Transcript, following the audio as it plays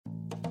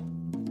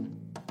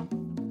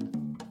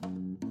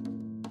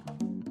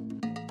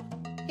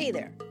Hey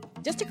there,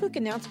 just a quick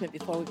announcement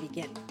before we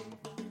begin.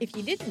 If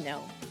you didn't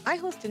know, I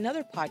host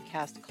another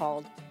podcast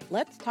called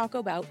Let's Talk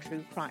About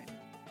True Crime.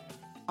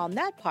 On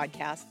that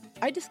podcast,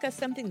 I discuss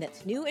something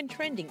that's new and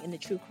trending in the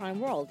true crime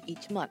world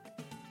each month.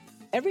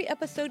 Every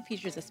episode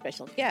features a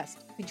special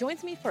guest who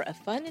joins me for a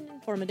fun and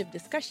informative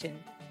discussion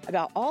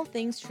about all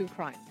things true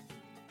crime.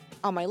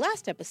 On my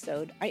last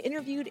episode, I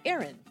interviewed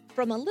Aaron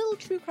from a little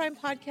true crime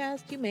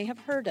podcast you may have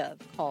heard of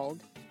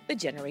called The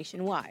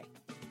Generation Why.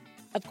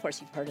 Of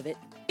course you've heard of it.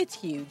 It's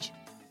huge.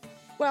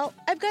 Well,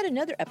 I've got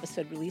another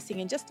episode releasing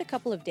in just a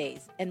couple of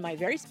days, and my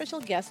very special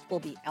guest will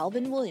be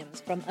Alvin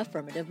Williams from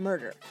Affirmative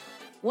Murder,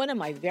 one of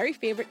my very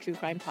favorite true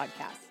crime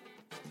podcasts.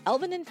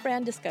 Alvin and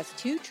Fran discuss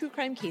 2 true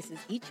crime cases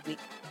each week,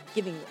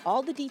 giving you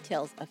all the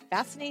details of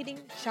fascinating,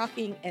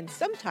 shocking, and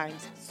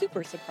sometimes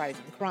super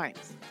surprising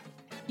crimes.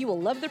 You will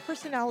love their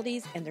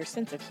personalities and their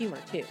sense of humor,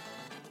 too.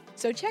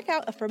 So check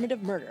out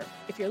Affirmative Murder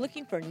if you're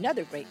looking for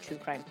another great true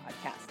crime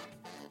podcast.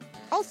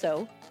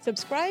 Also,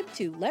 subscribe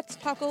to Let's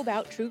Talk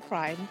About True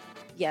Crime.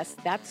 Yes,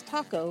 that's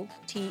Taco,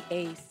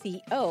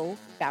 T-A-C-O,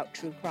 about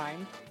true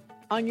crime,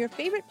 on your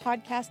favorite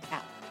podcast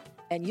app,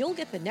 and you'll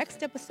get the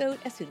next episode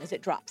as soon as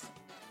it drops.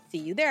 See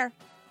you there.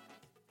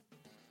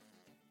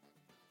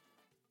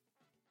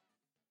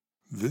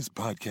 This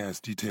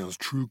podcast details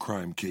true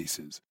crime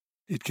cases.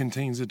 It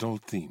contains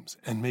adult themes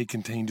and may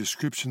contain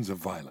descriptions of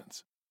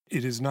violence.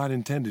 It is not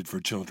intended for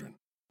children.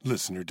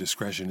 Listener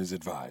discretion is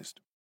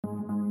advised.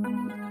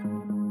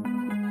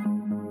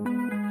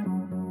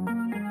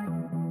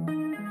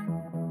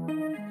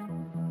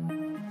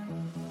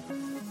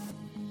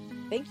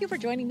 Thank you for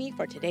joining me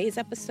for today's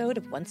episode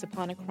of Once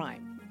Upon a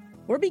Crime.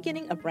 We're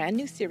beginning a brand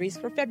new series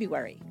for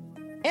February,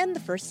 and the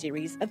first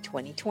series of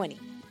 2020.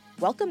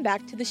 Welcome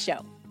back to the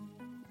show.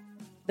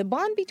 The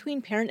bond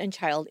between parent and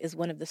child is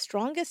one of the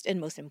strongest and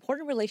most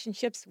important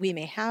relationships we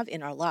may have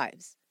in our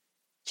lives.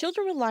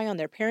 Children rely on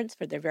their parents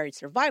for their very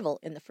survival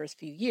in the first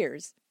few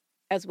years,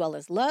 as well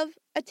as love,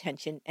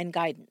 attention, and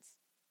guidance.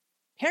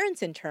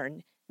 Parents, in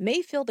turn,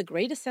 may feel the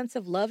greatest sense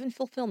of love and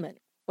fulfillment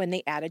when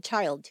they add a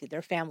child to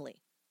their family.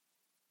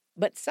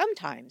 But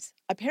sometimes,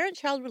 a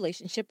parent-child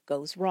relationship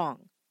goes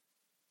wrong.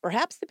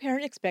 Perhaps the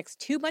parent expects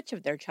too much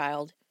of their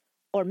child,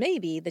 or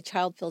maybe the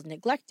child feels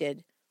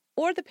neglected,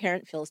 or the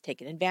parent feels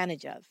taken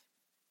advantage of.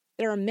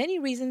 There are many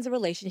reasons a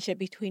relationship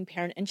between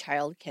parent and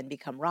child can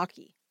become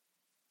rocky.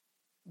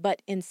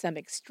 But in some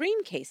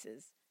extreme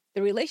cases,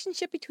 the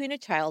relationship between a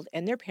child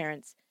and their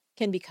parents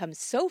can become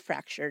so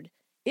fractured,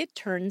 it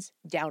turns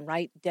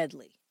downright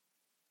deadly.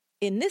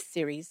 In this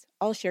series,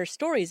 I'll share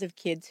stories of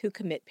kids who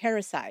commit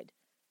parricide,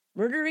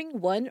 murdering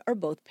one or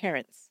both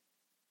parents.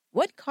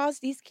 What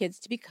caused these kids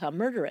to become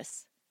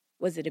murderous?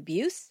 Was it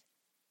abuse?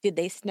 Did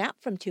they snap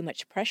from too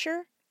much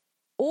pressure?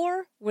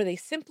 Or were they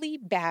simply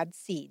bad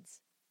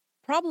seeds?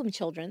 Problem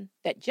children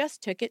that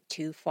just took it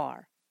too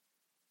far.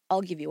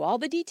 I'll give you all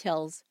the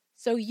details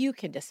so you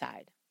can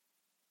decide.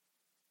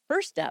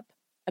 First up,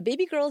 a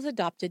baby girl is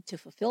adopted to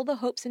fulfill the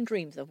hopes and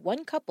dreams of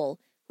one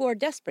couple who are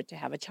desperate to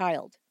have a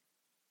child.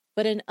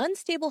 But an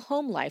unstable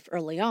home life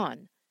early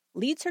on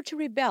leads her to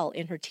rebel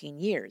in her teen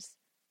years,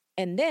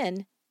 and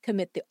then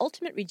commit the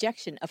ultimate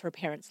rejection of her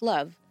parents'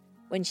 love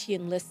when she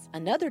enlists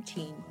another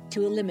teen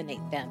to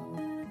eliminate them.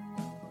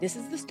 This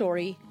is the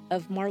story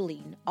of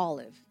Marlene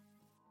Olive.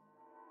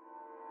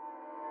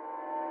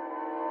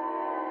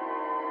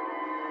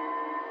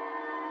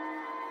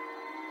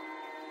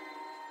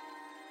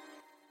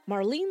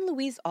 Marlene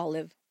Louise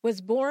Olive was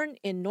born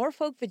in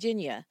Norfolk,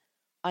 Virginia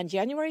on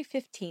January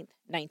 15,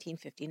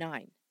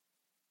 1959.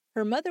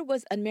 Her mother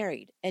was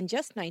unmarried and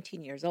just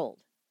 19 years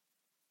old.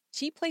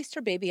 She placed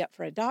her baby up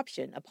for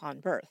adoption upon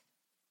birth.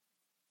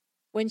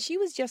 When she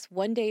was just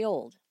 1 day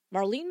old,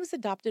 Marlene was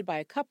adopted by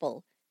a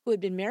couple who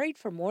had been married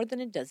for more than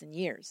a dozen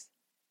years.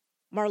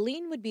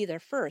 Marlene would be their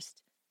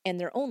first and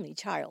their only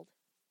child.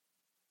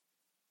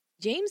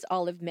 James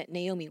Olive met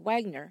Naomi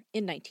Wagner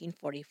in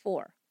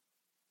 1944.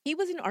 He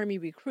was an Army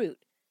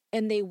recruit,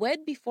 and they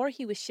wed before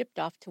he was shipped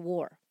off to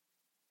war.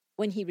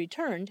 When he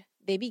returned,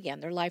 they began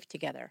their life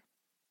together.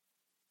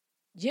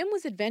 Jim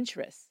was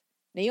adventurous.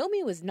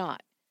 Naomi was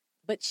not,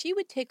 but she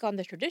would take on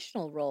the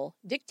traditional role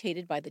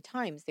dictated by the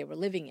times they were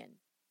living in.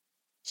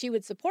 She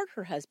would support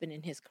her husband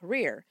in his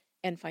career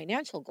and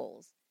financial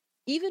goals,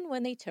 even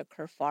when they took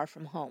her far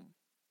from home.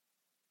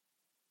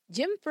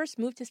 Jim first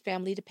moved his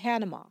family to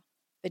Panama,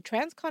 the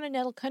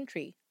transcontinental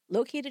country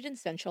located in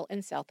Central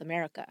and South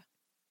America.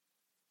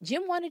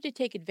 Jim wanted to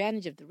take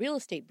advantage of the real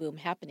estate boom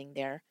happening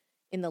there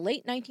in the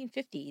late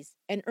 1950s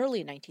and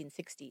early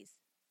 1960s.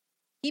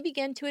 He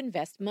began to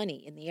invest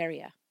money in the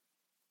area.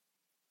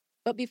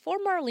 But before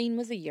Marlene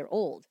was a year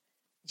old,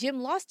 Jim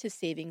lost his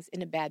savings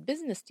in a bad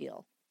business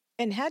deal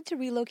and had to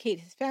relocate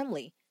his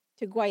family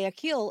to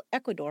Guayaquil,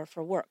 Ecuador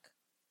for work.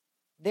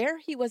 There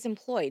he was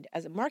employed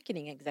as a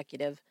marketing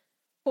executive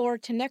for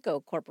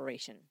Tenneco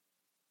Corporation.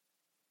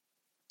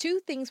 2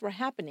 things were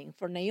happening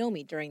for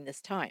Naomi during this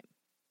time.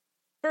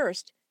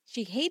 First,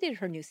 she hated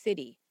her new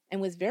city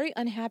and was very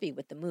unhappy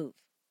with the move.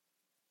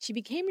 She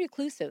became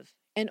reclusive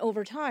and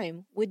over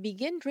time would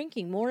begin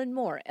drinking more and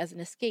more as an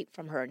escape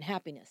from her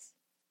unhappiness.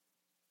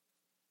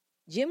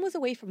 Jim was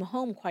away from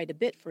home quite a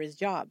bit for his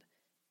job,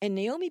 and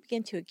Naomi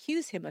began to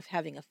accuse him of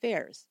having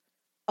affairs,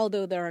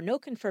 although there are no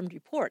confirmed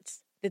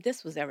reports that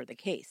this was ever the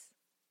case.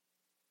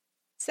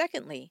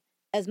 Secondly,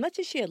 as much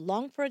as she had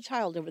longed for a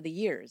child over the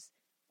years,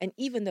 and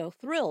even though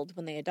thrilled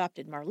when they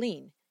adopted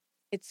Marlene,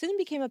 it soon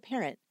became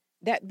apparent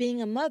that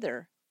being a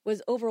mother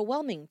was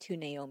overwhelming to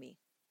Naomi.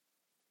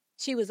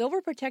 She was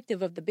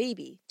overprotective of the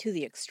baby to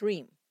the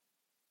extreme.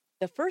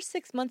 The first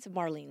 6 months of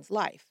Marlene's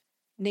life,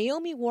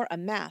 Naomi wore a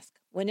mask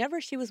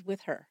whenever she was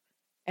with her,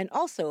 and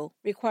also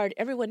required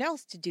everyone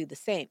else to do the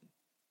same.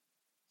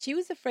 She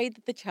was afraid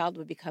that the child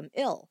would become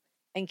ill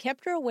and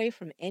kept her away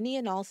from any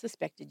and all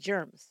suspected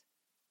germs.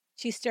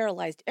 She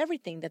sterilized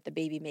everything that the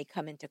baby may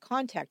come into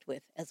contact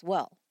with as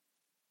well.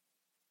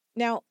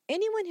 Now,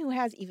 anyone who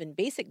has even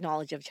basic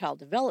knowledge of child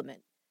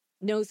development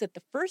knows that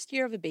the first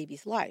year of a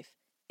baby's life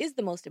is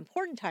the most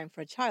important time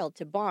for a child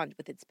to bond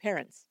with its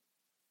parents.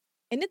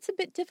 And it's a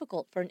bit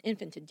difficult for an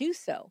infant to do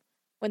so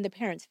when the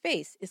parent's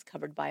face is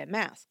covered by a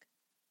mask.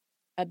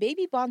 A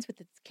baby bonds with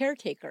its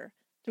caretaker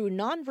through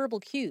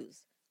nonverbal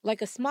cues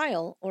like a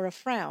smile or a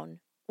frown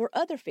or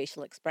other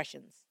facial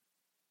expressions.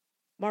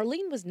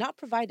 Marlene was not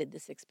provided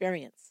this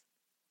experience.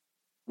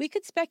 We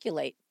could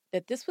speculate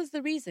that this was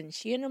the reason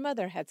she and her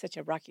mother had such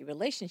a rocky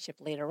relationship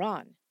later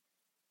on,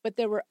 but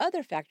there were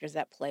other factors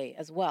at play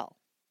as well.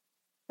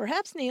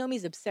 Perhaps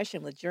Naomi's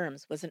obsession with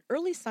germs was an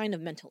early sign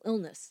of mental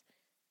illness,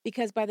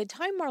 because by the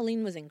time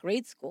Marlene was in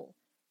grade school,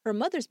 her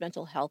mother's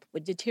mental health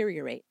would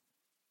deteriorate.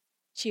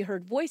 She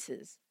heard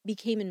voices,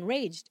 became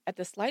enraged at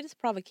the slightest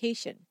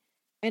provocation,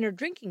 and her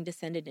drinking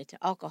descended into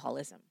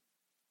alcoholism.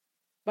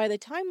 By the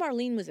time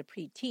Marlene was a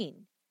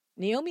preteen,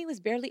 Naomi was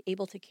barely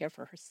able to care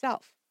for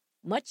herself,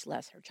 much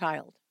less her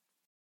child.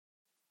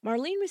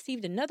 Marlene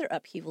received another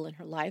upheaval in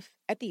her life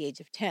at the age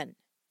of 10.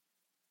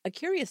 A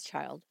curious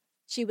child,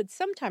 she would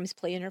sometimes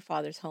play in her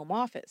father's home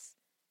office,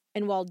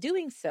 and while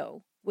doing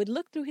so, would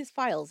look through his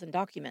files and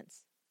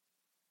documents.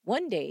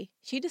 One day,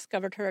 she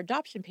discovered her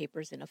adoption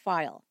papers in a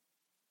file.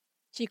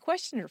 She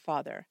questioned her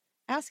father,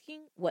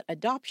 asking what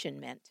adoption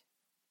meant.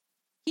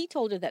 He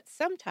told her that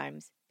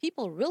sometimes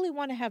people really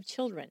want to have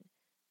children,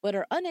 but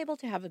are unable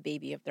to have a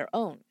baby of their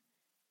own,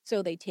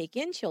 so they take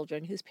in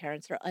children whose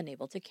parents are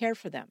unable to care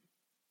for them.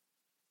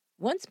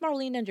 Once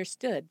Marlene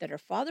understood that her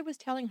father was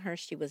telling her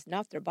she was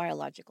not their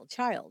biological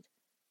child,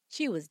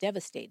 she was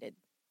devastated.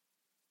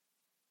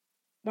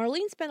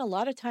 Marlene spent a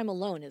lot of time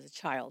alone as a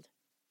child.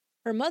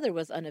 Her mother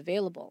was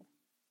unavailable.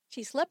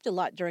 She slept a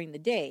lot during the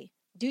day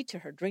due to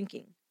her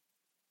drinking.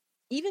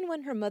 Even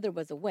when her mother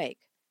was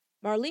awake,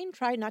 Marlene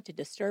tried not to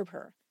disturb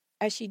her,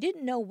 as she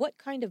didn't know what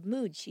kind of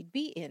mood she'd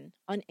be in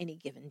on any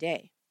given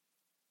day.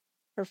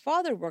 Her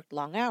father worked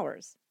long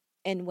hours,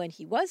 and when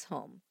he was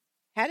home,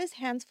 had his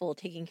hands full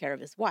taking care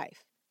of his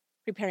wife,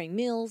 preparing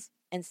meals,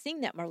 and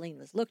seeing that Marlene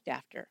was looked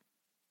after.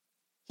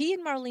 He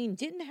and Marlene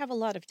didn't have a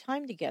lot of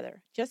time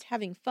together, just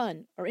having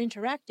fun or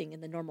interacting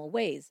in the normal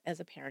ways as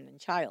a parent and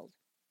child.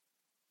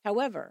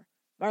 However,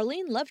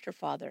 Marlene loved her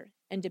father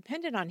and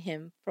depended on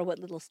him for what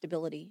little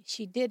stability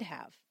she did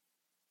have.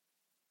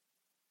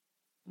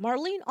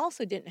 Marlene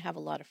also didn't have a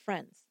lot of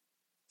friends.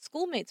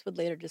 Schoolmates would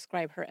later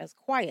describe her as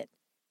quiet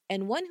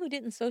and one who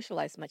didn't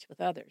socialize much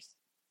with others.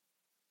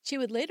 She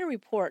would later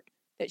report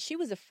that she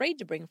was afraid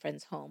to bring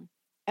friends home,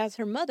 as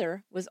her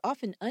mother was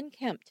often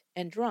unkempt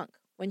and drunk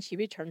when she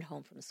returned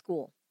home from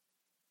school.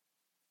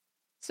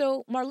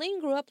 So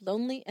Marlene grew up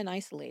lonely and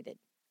isolated.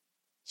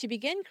 She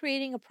began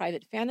creating a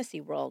private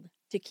fantasy world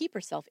to keep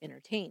herself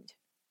entertained.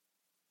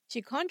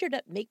 She conjured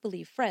up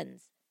make-believe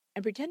friends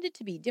and pretended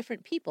to be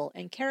different people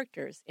and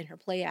characters in her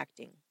play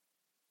acting.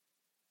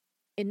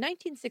 In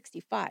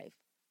 1965,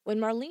 when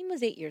Marlene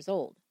was 8 years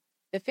old,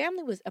 the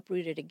family was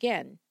uprooted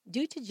again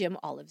due to Jim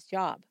Olive's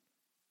job.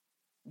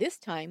 This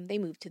time they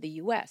moved to the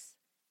U.S.,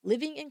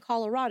 living in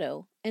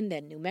Colorado and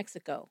then New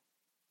Mexico,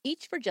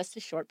 each for just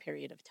a short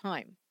period of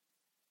time.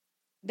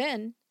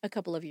 Then, a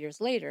couple of years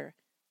later,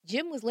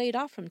 Jim was laid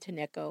off from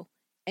Tenneco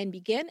and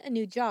began a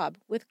new job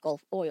with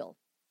Gulf Oil.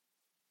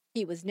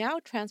 He was now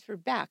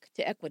transferred back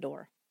to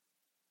Ecuador.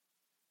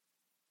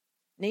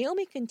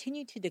 Naomi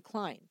continued to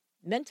decline,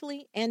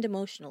 mentally and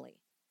emotionally.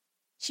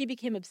 She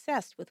became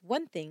obsessed with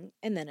one thing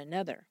and then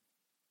another.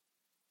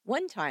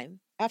 One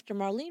time, after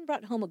Marlene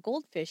brought home a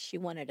goldfish she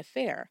won at a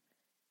fair,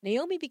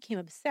 Naomi became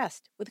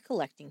obsessed with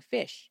collecting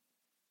fish.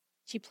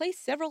 She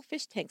placed several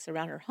fish tanks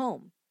around her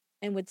home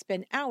and would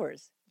spend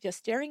hours just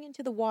staring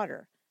into the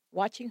water,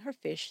 watching her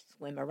fish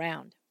swim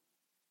around.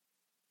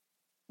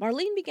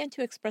 Marlene began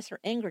to express her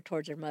anger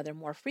towards her mother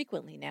more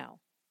frequently now.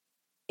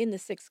 In the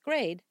 6th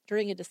grade,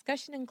 during a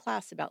discussion in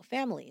class about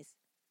families,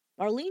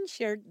 Marlene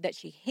shared that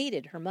she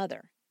hated her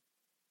mother.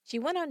 She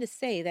went on to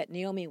say that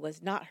Naomi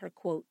was not her,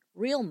 quote,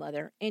 real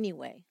mother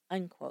anyway,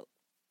 unquote.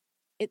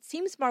 It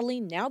seems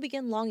Marlene now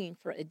began longing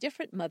for a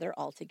different mother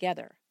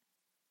altogether.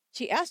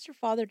 She asked her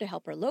father to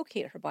help her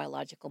locate her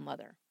biological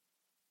mother.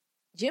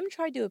 Jim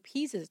tried to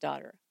appease his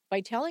daughter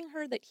by telling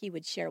her that he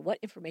would share what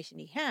information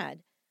he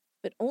had,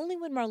 but only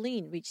when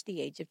Marlene reached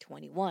the age of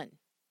 21.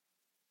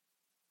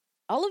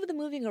 All of the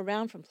moving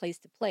around from place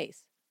to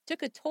place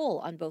took a toll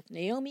on both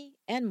Naomi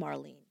and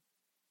Marlene.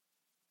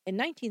 In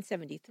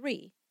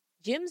 1973,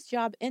 Jim's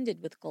job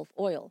ended with Gulf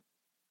Oil,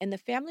 and the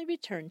family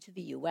returned to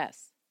the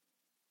U.S.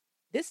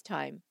 This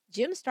time,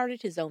 Jim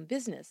started his own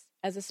business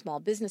as a small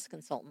business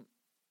consultant.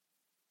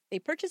 They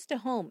purchased a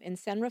home in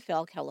San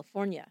Rafael,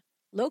 California,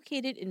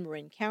 located in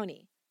Marin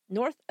County,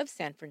 north of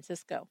San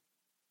Francisco.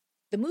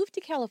 The move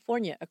to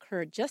California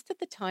occurred just at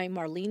the time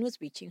Marlene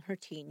was reaching her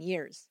teen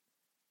years.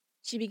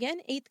 She began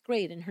 8th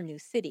grade in her new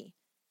city,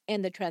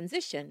 and the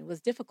transition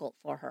was difficult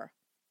for her.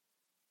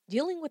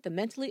 Dealing with a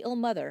mentally ill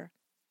mother,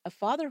 a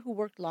father who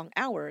worked long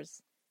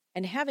hours,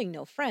 and having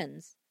no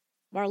friends,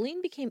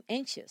 Marlene became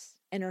anxious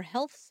and her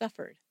health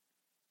suffered.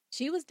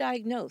 She was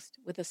diagnosed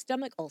with a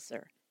stomach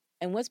ulcer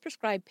and was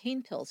prescribed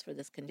pain pills for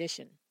this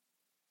condition.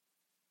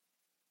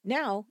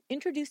 Now,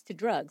 introduced to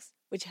drugs,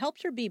 which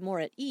helped her be more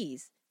at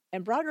ease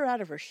and brought her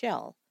out of her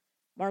shell,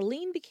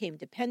 Marlene became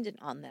dependent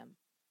on them.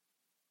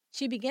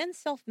 She began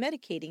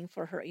self-medicating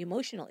for her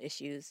emotional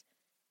issues,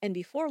 and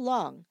before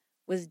long,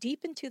 was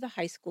deep into the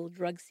high school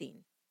drug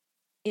scene.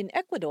 In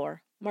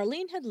Ecuador,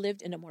 Marlene had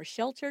lived in a more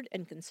sheltered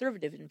and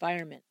conservative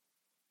environment.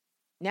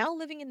 Now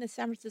living in the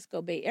San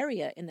Francisco Bay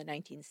Area in the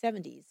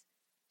 1970s,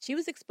 she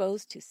was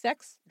exposed to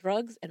sex,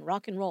 drugs, and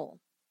rock and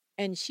roll,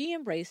 and she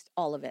embraced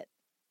all of it.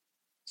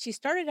 She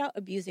started out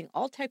abusing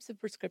all types of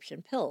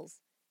prescription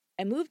pills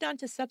and moved on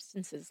to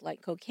substances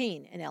like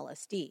cocaine and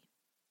LSD.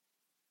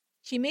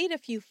 She made a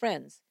few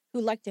friends who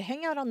liked to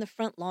hang out on the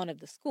front lawn of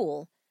the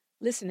school,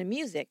 listen to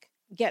music,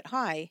 get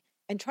high,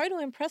 and try to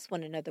impress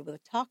one another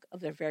with talk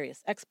of their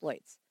various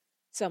exploits,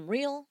 some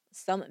real,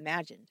 some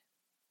imagined.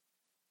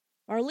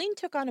 Marlene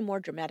took on a more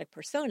dramatic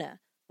persona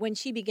when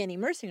she began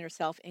immersing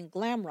herself in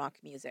glam rock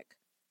music,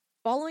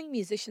 following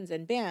musicians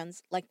and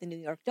bands like the New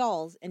York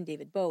Dolls and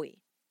David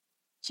Bowie.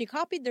 She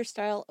copied their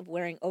style of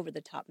wearing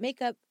over-the-top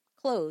makeup,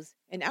 clothes,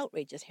 and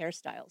outrageous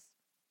hairstyles.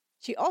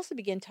 She also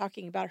began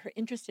talking about her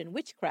interest in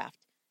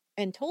witchcraft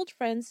and told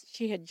friends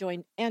she had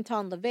joined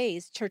Anton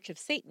LaVey's Church of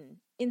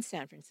Satan in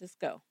San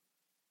Francisco.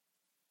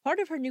 Part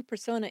of her new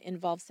persona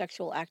involved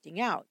sexual acting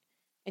out,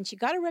 and she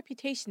got a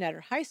reputation at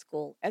her high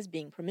school as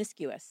being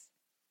promiscuous.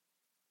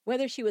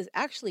 Whether she was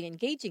actually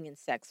engaging in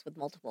sex with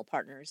multiple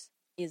partners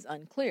is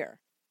unclear,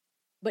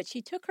 but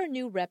she took her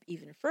new rep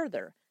even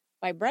further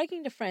by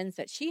bragging to friends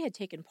that she had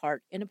taken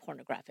part in a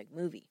pornographic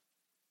movie.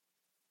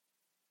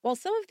 While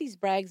some of these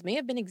brags may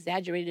have been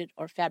exaggerated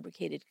or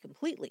fabricated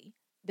completely,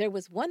 there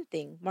was one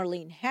thing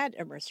Marlene had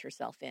immersed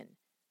herself in,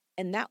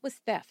 and that was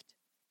theft.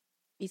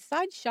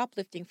 Besides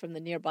shoplifting from the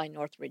nearby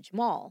Northridge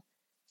Mall,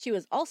 she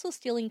was also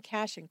stealing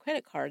cash and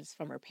credit cards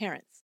from her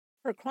parents.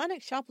 Her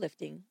chronic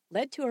shoplifting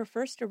led to her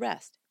first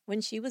arrest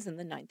when she was in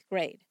the 9th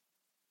grade.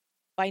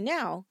 By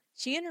now,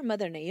 she and her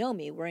mother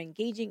Naomi were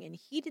engaging in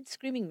heated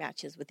screaming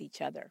matches with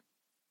each other.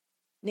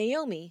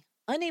 Naomi,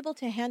 unable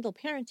to handle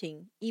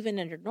parenting even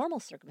under normal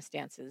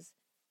circumstances,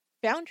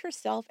 found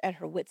herself at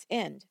her wit's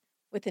end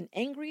with an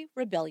angry,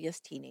 rebellious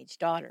teenage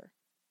daughter.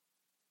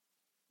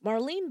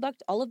 Marlene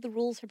bucked all of the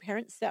rules her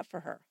parents set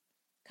for her,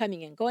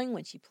 coming and going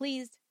when she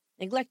pleased,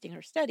 neglecting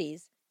her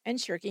studies, and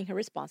shirking her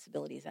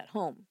responsibilities at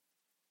home.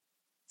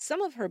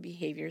 Some of her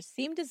behaviors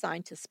seemed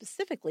designed to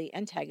specifically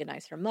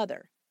antagonize her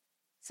mother,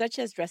 such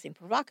as dressing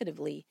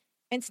provocatively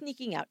and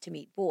sneaking out to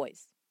meet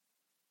boys.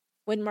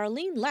 When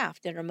Marlene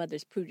laughed at her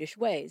mother's prudish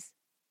ways,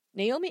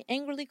 Naomi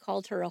angrily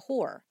called her a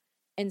whore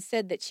and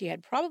said that she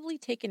had probably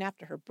taken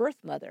after her birth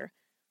mother,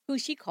 who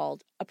she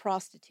called a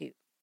prostitute.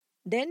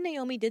 Then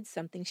Naomi did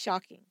something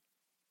shocking.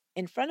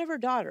 In front of her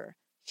daughter,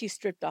 she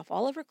stripped off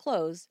all of her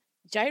clothes,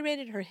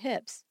 gyrated her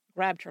hips,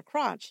 grabbed her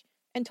crotch,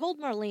 and told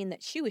Marlene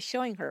that she was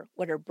showing her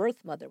what her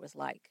birth mother was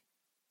like.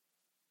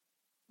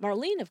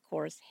 Marlene, of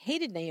course,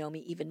 hated Naomi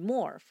even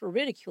more for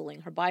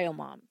ridiculing her bio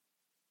mom.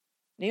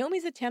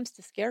 Naomi's attempts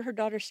to scare her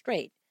daughter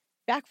straight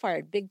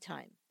backfired big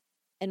time,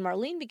 and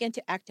Marlene began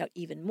to act out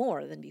even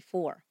more than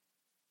before.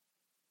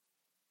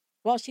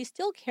 While she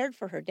still cared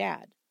for her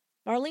dad,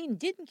 Marlene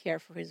didn't care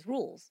for his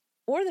rules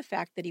or the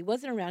fact that he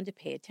wasn't around to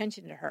pay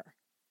attention to her.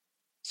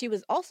 She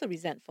was also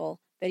resentful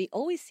that he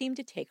always seemed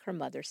to take her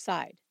mother's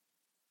side.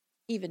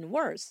 Even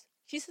worse,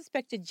 she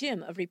suspected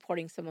Jim of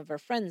reporting some of her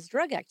friend's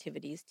drug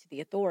activities to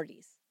the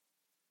authorities.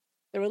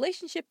 The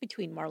relationship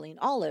between Marlene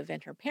Olive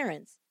and her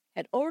parents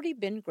had already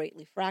been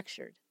greatly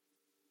fractured.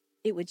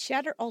 It would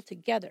shatter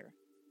altogether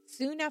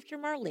soon after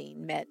Marlene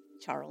met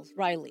Charles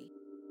Riley.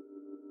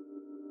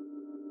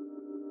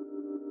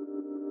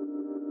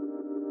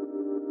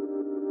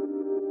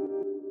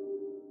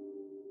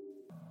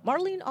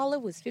 Marlene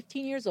Olive was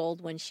 15 years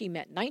old when she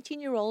met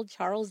 19-year-old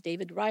Charles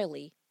David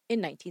Riley in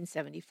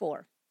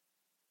 1974.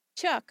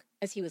 Chuck,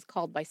 as he was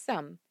called by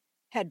some,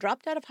 had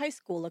dropped out of high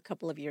school a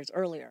couple of years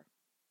earlier.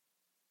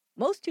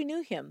 Most who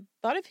knew him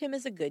thought of him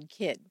as a good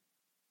kid.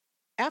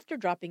 After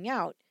dropping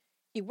out,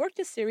 he worked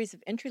a series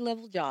of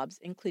entry-level jobs,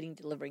 including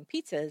delivering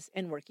pizzas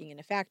and working in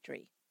a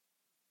factory.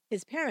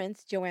 His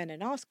parents, Joanne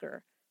and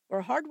Oscar,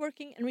 were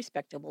hardworking and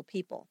respectable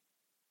people.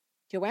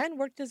 Joanne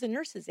worked as a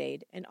nurse's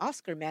aide, and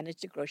Oscar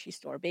managed a grocery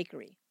store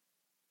bakery.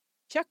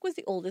 Chuck was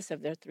the oldest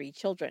of their 3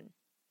 children.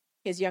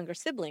 His younger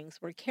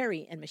siblings were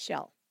Carrie and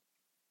Michelle.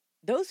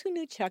 Those who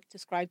knew Chuck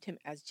described him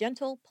as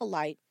gentle,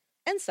 polite,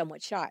 and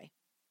somewhat shy.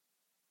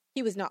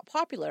 He was not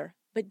popular,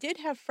 but did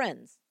have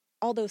friends,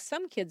 although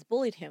some kids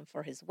bullied him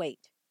for his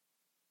weight.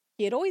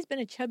 He had always been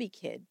a chubby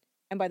kid,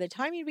 and by the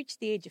time he reached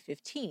the age of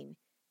 15,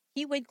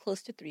 he weighed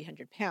close to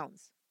 300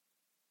 pounds.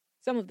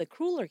 Some of the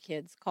crueler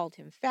kids called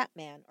him Fat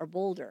Man or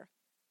Boulder,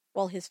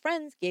 while his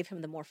friends gave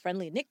him the more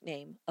friendly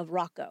nickname of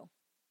Rocco.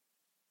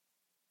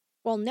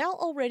 While now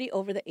already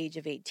over the age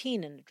of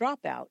 18 and a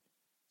dropout,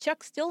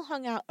 Chuck still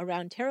hung out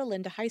around Terra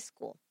Linda High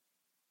School.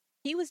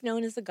 He was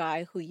known as the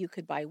guy who you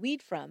could buy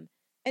weed from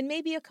and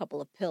maybe a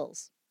couple of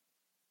pills.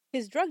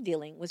 His drug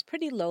dealing was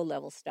pretty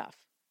low-level stuff.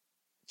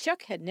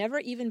 Chuck had never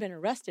even been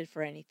arrested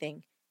for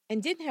anything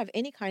and didn't have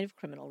any kind of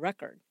criminal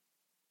record.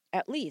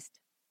 At least,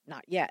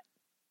 not yet.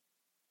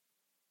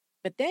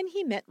 But then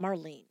he met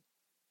Marlene.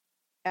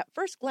 At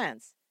first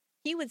glance,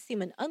 he would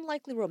seem an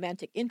unlikely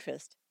romantic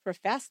interest for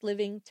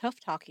fast-living,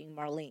 tough-talking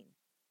Marlene.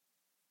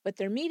 But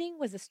their meeting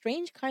was a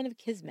strange kind of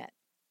kismet.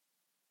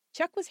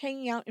 Chuck was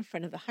hanging out in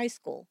front of the high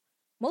school,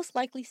 most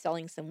likely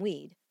selling some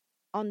weed,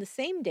 on the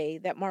same day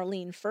that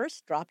Marlene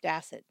first dropped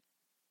acid.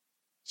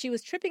 She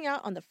was tripping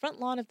out on the front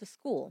lawn of the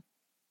school,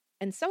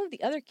 and some of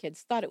the other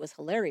kids thought it was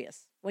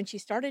hilarious when she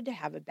started to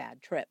have a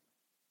bad trip.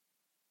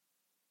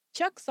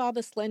 Chuck saw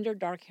the slender,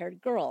 dark-haired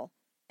girl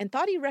and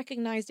thought he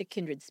recognized a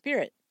kindred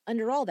spirit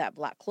under all that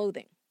black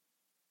clothing.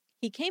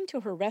 He came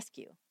to her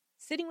rescue,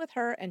 sitting with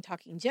her and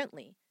talking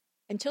gently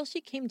until she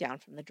came down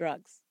from the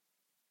drugs.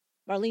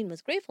 Marlene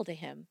was grateful to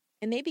him,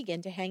 and they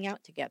began to hang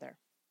out together.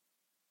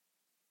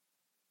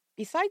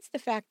 Besides the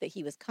fact that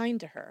he was kind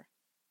to her,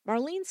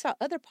 Marlene saw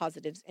other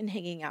positives in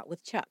hanging out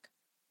with Chuck.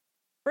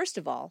 First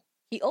of all,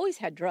 he always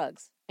had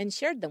drugs and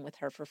shared them with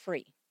her for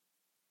free.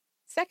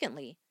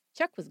 Secondly,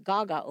 Chuck was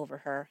gaga over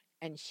her,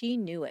 and she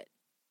knew it.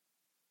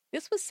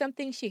 This was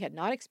something she had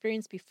not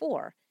experienced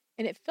before,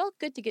 and it felt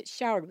good to get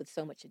showered with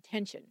so much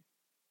attention.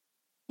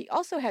 He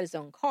also had his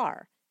own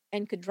car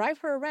and could drive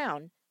her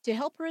around to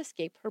help her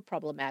escape her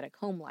problematic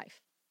home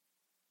life.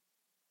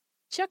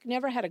 Chuck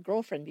never had a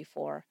girlfriend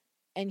before,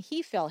 and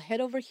he fell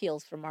head over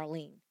heels for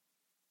Marlene.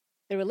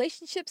 The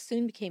relationship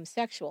soon became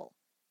sexual,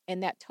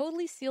 and that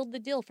totally sealed the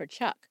deal for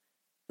Chuck,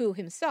 who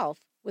himself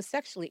was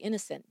sexually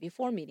innocent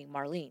before meeting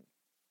Marlene.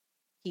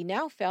 He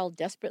now fell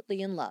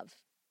desperately in love.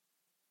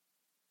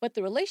 But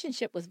the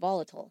relationship was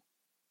volatile,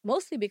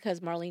 mostly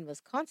because Marlene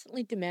was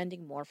constantly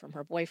demanding more from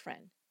her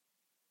boyfriend.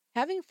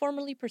 Having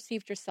formerly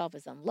perceived herself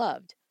as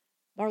unloved,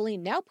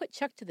 Marlene now put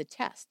Chuck to the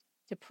test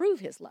to prove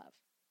his love.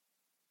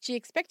 She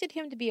expected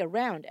him to be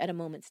around at a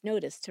moment's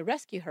notice to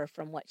rescue her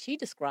from what she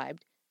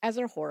described as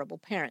her horrible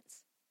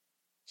parents.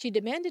 She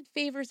demanded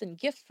favors and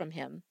gifts from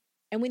him,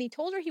 and when he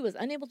told her he was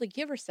unable to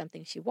give her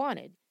something she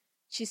wanted,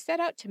 she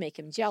set out to make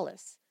him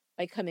jealous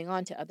by coming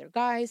on to other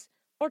guys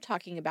or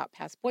talking about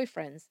past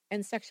boyfriends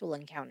and sexual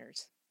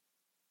encounters.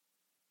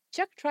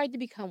 Chuck tried to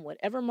become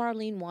whatever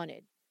Marlene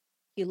wanted.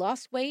 He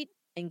lost weight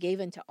and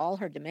gave in to all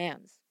her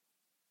demands.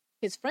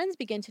 His friends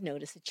began to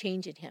notice a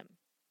change in him.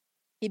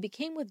 He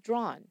became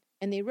withdrawn,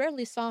 and they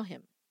rarely saw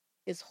him.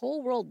 His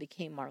whole world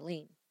became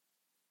Marlene.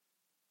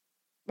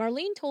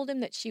 Marlene told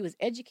him that she was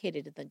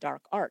educated in the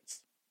dark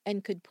arts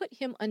and could put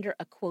him under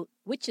a, quote,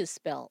 witch's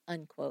spell,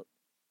 unquote.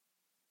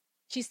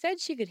 She said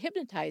she could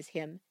hypnotize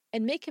him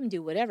and make him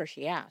do whatever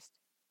she asked.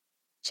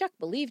 Chuck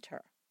believed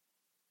her.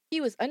 He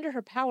was under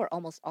her power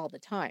almost all the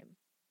time,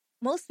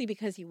 mostly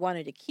because he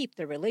wanted to keep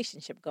their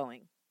relationship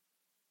going.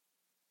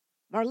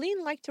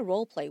 Marlene liked to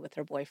role play with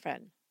her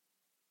boyfriend.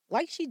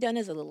 Like she'd done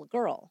as a little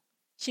girl,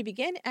 she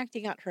began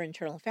acting out her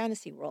internal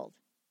fantasy world.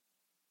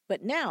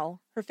 But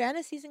now, her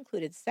fantasies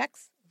included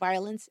sex,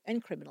 violence,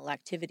 and criminal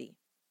activity.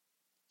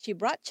 She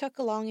brought Chuck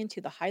along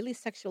into the highly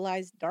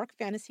sexualized, dark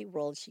fantasy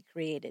world she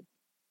created.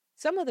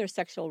 Some of their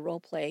sexual role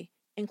play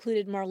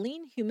included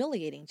Marlene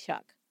humiliating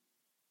Chuck.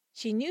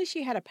 She knew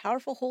she had a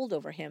powerful hold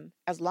over him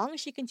as long as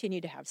she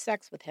continued to have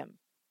sex with him.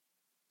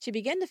 She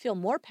began to feel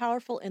more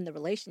powerful in the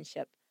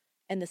relationship,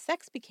 and the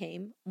sex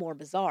became more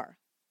bizarre.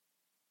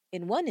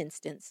 In one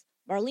instance,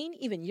 Marlene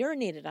even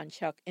urinated on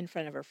Chuck in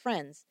front of her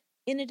friends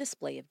in a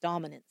display of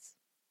dominance.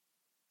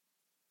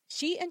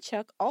 She and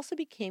Chuck also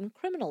became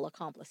criminal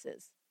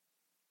accomplices.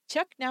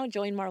 Chuck now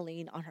joined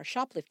Marlene on her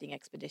shoplifting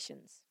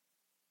expeditions.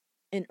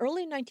 In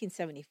early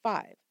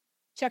 1975,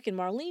 Chuck and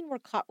Marlene were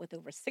caught with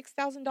over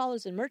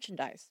 $6,000 in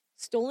merchandise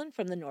stolen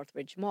from the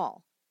Northridge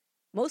Mall,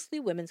 mostly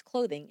women's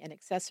clothing and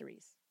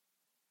accessories.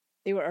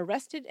 They were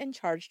arrested and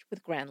charged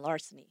with grand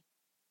larceny.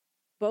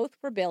 Both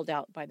were bailed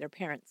out by their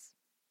parents.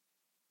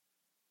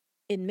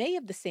 In May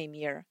of the same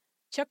year,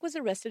 Chuck was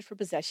arrested for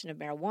possession of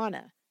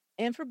marijuana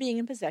and for being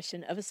in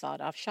possession of a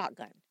sawed-off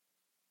shotgun.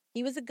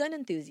 He was a gun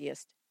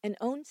enthusiast and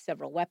owned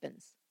several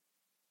weapons.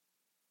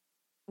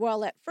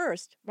 While at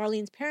first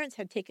Marlene's parents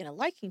had taken a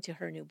liking to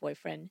her new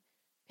boyfriend,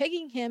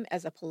 pegging him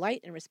as a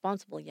polite and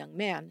responsible young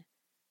man,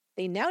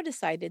 they now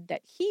decided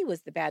that he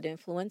was the bad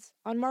influence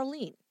on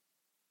Marlene.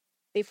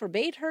 They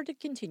forbade her to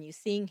continue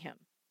seeing him,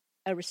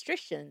 a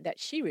restriction that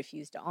she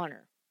refused to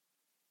honor.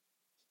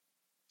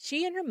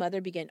 She and her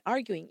mother began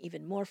arguing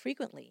even more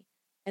frequently,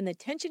 and the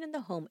tension in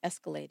the home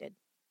escalated.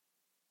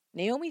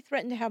 Naomi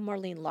threatened to have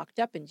Marlene locked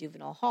up in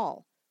juvenile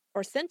hall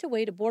or sent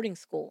away to boarding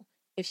school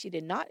if she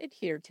did not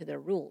adhere to their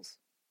rules.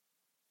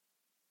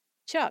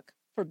 Chuck,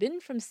 forbidden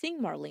from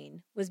seeing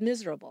Marlene, was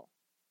miserable.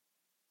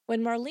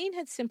 When Marlene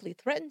had simply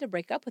threatened to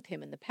break up with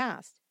him in the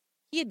past,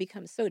 he had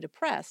become so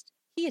depressed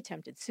he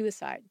attempted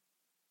suicide.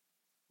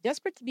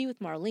 Desperate to be with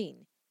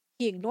Marlene,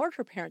 he ignored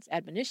her parents'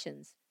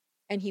 admonitions,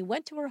 and he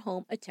went to her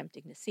home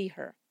attempting to see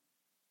her.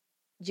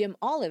 Jim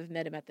Olive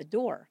met him at the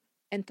door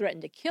and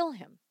threatened to kill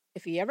him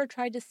if he ever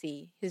tried to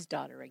see his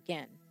daughter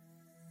again.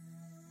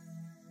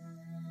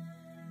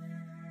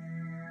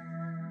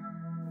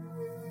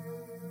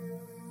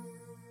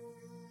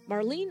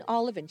 Marlene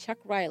Olive and Chuck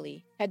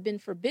Riley had been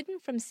forbidden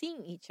from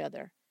seeing each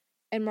other,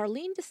 and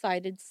Marlene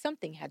decided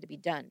something had to be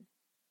done.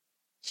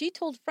 She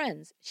told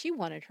friends she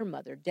wanted her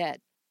mother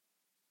dead.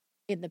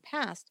 In the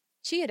past,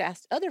 she had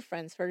asked other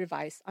friends for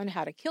advice on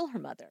how to kill her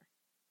mother.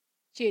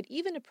 She had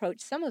even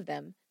approached some of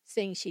them,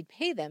 saying she'd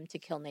pay them to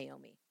kill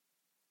Naomi.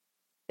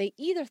 They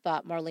either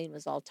thought Marlene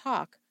was all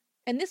talk,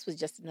 and this was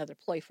just another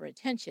ploy for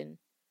attention,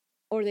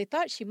 or they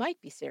thought she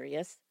might be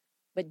serious,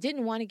 but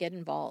didn't want to get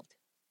involved.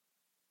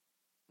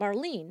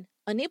 Marlene,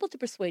 unable to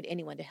persuade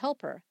anyone to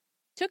help her,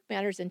 took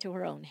matters into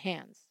her own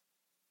hands.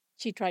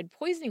 She tried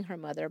poisoning her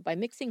mother by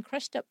mixing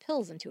crushed-up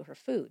pills into her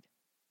food.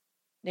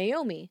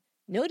 Naomi,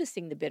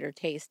 noticing the bitter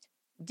taste,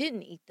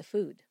 didn't eat the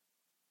food.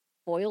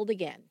 Foiled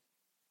again.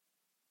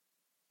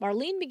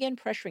 Marlene began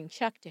pressuring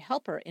Chuck to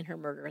help her in her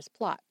murderous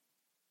plot.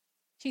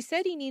 She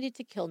said he needed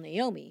to kill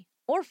Naomi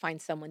or find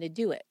someone to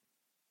do it.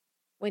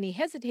 When he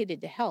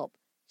hesitated to help,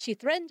 she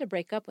threatened to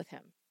break up with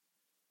him.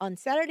 On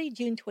Saturday,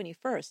 June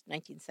 21st,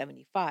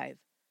 1975,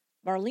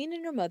 Marlene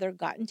and her mother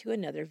got into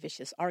another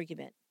vicious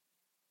argument.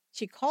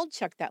 She called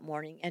Chuck that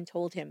morning and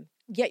told him,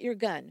 "Get your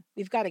gun,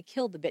 we've got to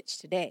kill the bitch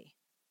today."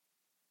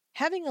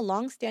 Having a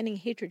long-standing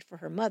hatred for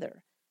her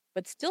mother,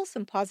 but still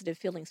some positive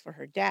feelings for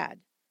her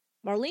dad,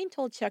 Marlene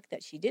told Chuck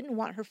that she didn't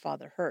want her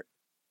father hurt.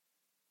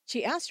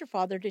 She asked her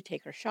father to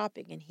take her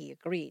shopping, and he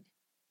agreed.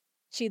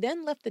 She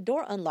then left the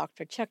door unlocked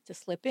for Chuck to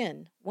slip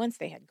in once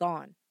they had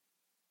gone.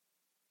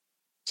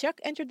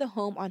 Chuck entered the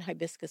home on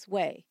Hibiscus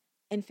Way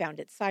and found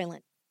it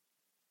silent.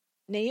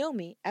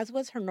 Naomi, as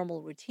was her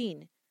normal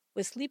routine,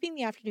 was sleeping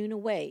the afternoon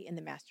away in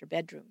the master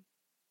bedroom.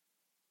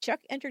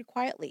 Chuck entered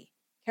quietly,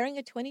 carrying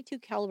a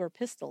 .22 caliber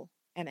pistol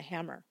and a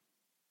hammer.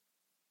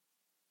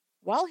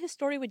 While his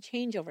story would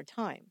change over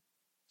time,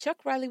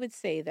 Chuck Riley would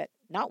say that,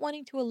 not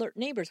wanting to alert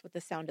neighbors with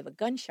the sound of a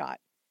gunshot,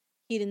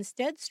 he'd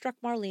instead struck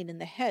Marlene in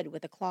the head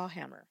with a claw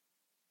hammer.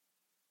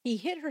 He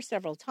hit her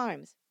several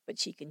times, but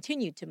she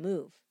continued to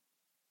move.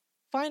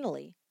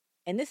 Finally,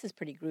 and this is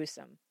pretty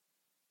gruesome,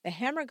 the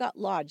hammer got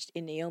lodged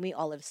in Naomi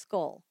Olive's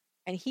skull,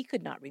 and he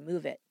could not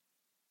remove it.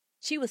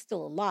 She was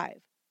still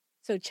alive,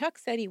 so Chuck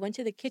said he went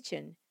to the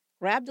kitchen,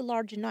 grabbed a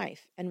large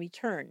knife, and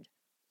returned,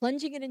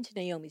 plunging it into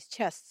Naomi's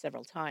chest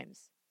several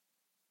times.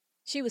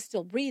 She was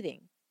still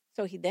breathing,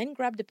 so he then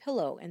grabbed a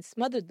pillow and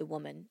smothered the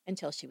woman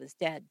until she was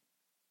dead.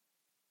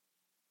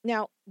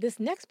 Now, this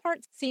next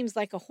part seems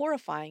like a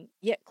horrifying,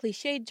 yet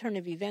cliched turn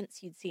of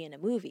events you'd see in a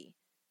movie,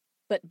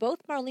 but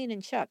both Marlene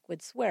and Chuck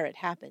would swear it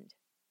happened.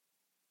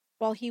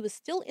 While he was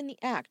still in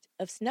the act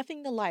of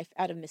snuffing the life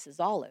out of Mrs.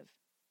 Olive,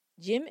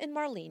 Jim and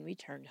Marlene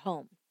returned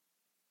home.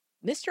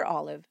 Mr.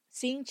 Olive,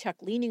 seeing Chuck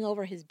leaning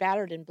over his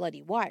battered and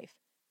bloody wife,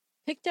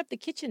 picked up the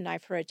kitchen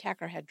knife her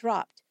attacker had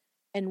dropped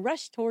and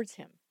rushed towards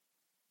him.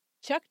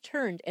 Chuck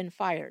turned and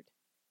fired.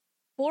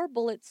 4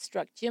 bullets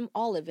struck Jim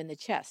Olive in the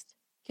chest,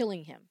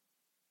 killing him.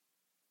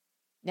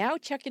 Now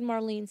Chuck and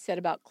Marlene set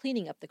about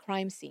cleaning up the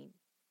crime scene.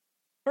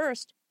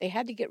 First, they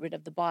had to get rid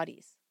of the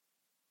bodies.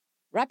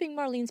 Wrapping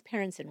Marlene's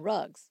parents in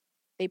rugs,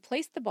 they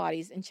placed the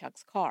bodies in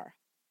Chuck's car.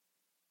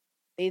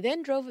 They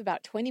then drove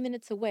about 20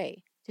 minutes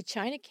away to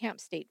China Camp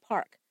State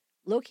Park,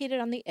 located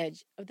on the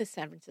edge of the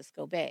San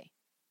Francisco Bay.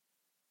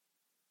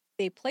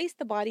 They placed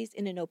the bodies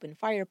in an open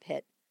fire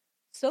pit,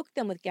 soaked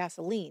them with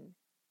gasoline,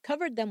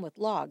 covered them with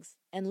logs,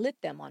 and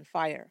lit them on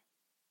fire.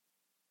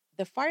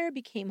 The fire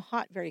became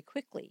hot very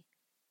quickly,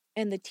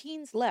 and the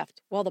teens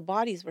left while the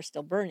bodies were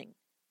still burning,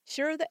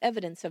 sure the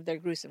evidence of their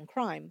gruesome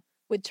crime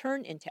would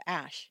turn into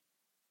ash.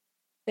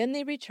 Then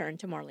they returned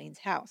to Marlene's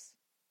house.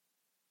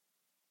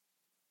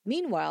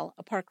 Meanwhile,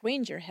 a park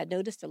ranger had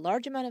noticed a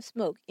large amount of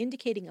smoke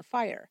indicating a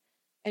fire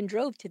and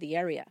drove to the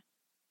area.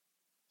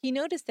 He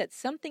noticed that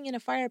something in a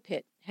fire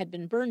pit had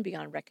been burned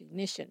beyond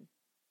recognition.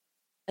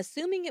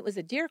 Assuming it was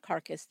a deer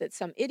carcass that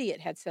some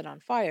idiot had set on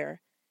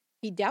fire,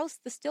 he doused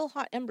the still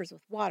hot embers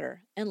with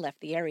water and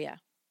left the area.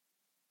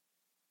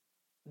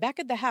 Back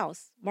at the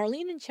house,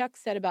 Marlene and Chuck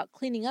set about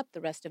cleaning up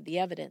the rest of the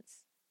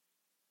evidence.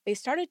 They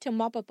started to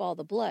mop up all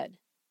the blood,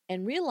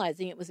 and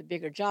realizing it was a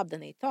bigger job than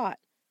they thought,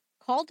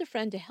 called a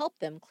friend to help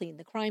them clean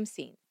the crime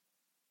scene.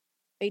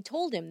 They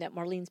told him that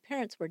Marlene's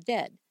parents were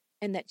dead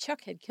and that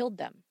Chuck had killed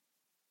them.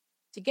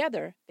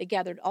 Together, they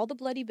gathered all the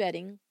bloody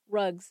bedding,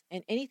 rugs,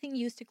 and anything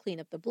used to clean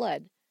up the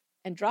blood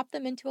and dropped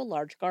them into a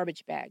large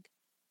garbage bag.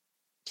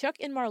 Chuck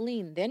and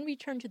Marlene then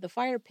returned to the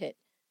fire pit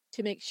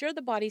to make sure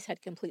the bodies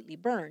had completely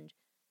burned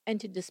and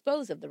to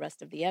dispose of the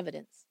rest of the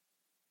evidence.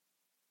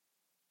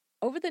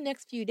 Over the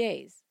next few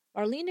days,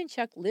 Marlene and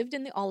Chuck lived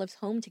in the Olives'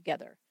 home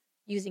together,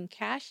 using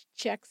cash,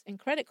 checks, and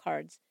credit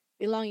cards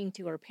belonging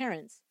to her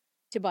parents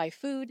to buy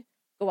food,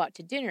 go out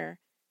to dinner,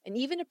 and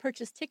even to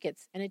purchase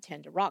tickets and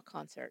attend a rock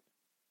concert.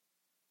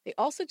 They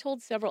also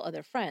told several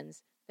other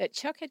friends that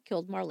Chuck had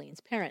killed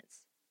Marlene's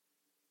parents.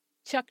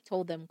 Chuck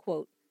told them,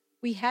 quote,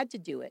 "We had to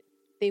do it.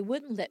 They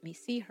wouldn't let me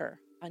see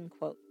her,"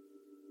 unquote.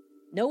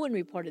 No one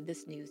reported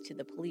this news to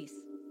the police.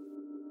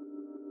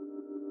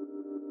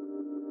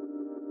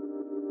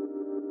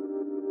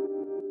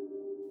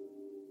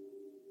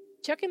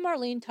 Chuck and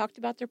Marlene talked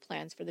about their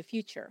plans for the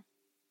future.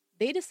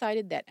 They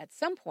decided that at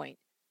some point,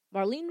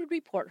 Marlene would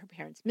report her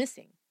parents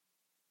missing.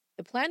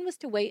 The plan was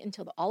to wait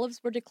until the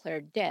Olives were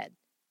declared dead,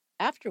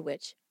 after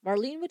which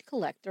Marlene would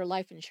collect their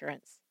life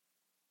insurance.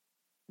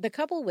 The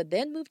couple would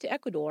then move to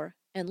Ecuador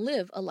and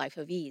live a life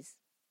of ease.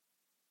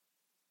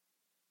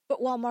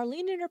 But while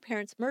Marlene and her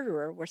parents'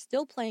 murderer were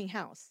still playing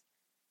house,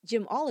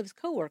 Jim Olives'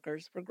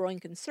 co-workers were growing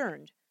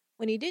concerned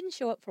when he didn't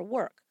show up for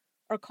work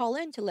or call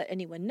in to let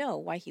anyone know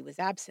why he was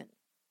absent.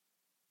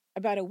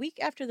 About a week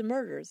after the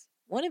murders,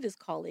 one of his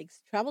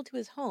colleagues traveled to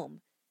his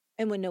home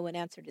and, when no one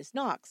answered his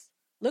knocks,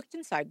 looked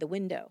inside the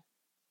window.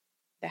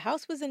 The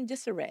house was in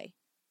disarray,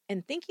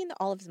 and thinking the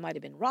Olives might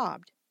have been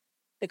robbed,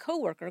 the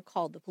co-worker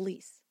called the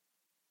police.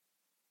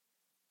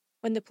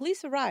 When the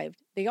police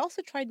arrived, they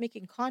also tried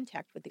making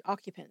contact with the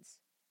occupants.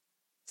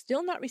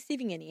 Still not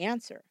receiving any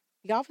answer,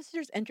 the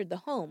officers entered the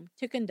home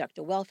to conduct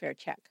a welfare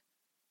check.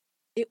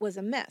 It was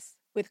a mess,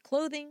 with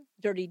clothing,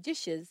 dirty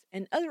dishes,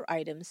 and other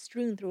items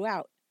strewn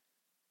throughout,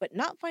 but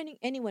not finding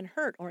anyone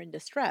hurt or in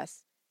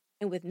distress,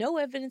 and with no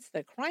evidence that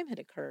a crime had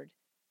occurred,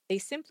 they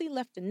simply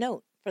left a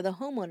note for the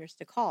homeowners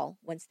to call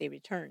once they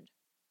returned.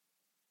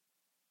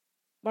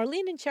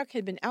 Marlene and Chuck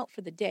had been out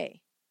for the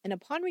day, and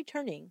upon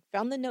returning,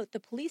 found the note the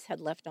police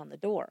had left on the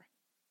door.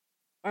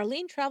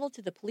 Marlene traveled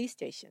to the police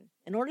station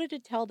in order to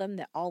tell them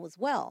that all was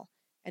well,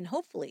 and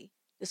hopefully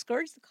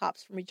discourage the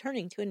cops from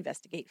returning to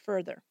investigate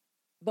further.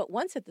 But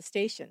once at the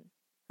station,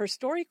 her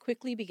story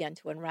quickly began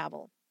to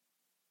unravel.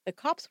 The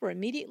cops were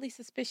immediately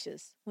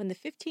suspicious when the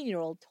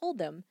 15-year-old told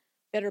them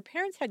that her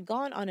parents had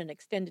gone on an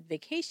extended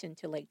vacation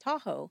to Lake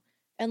Tahoe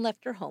and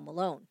left her home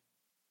alone.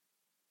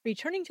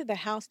 Returning to the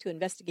house to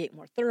investigate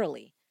more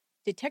thoroughly,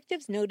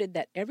 detectives noted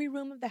that every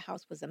room of the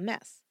house was a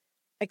mess,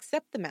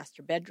 except the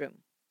master bedroom.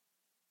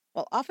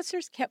 While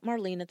officers kept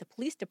Marlene at the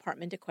police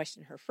department to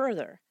question her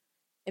further,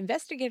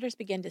 investigators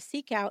began to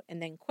seek out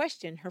and then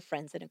question her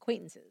friends and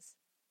acquaintances.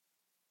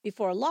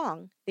 Before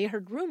long, they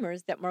heard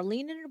rumors that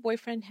Marlene and her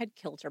boyfriend had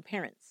killed her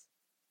parents.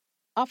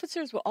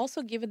 Officers were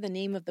also given the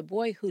name of the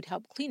boy who'd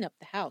helped clean up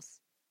the house.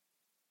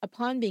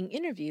 Upon being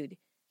interviewed,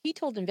 he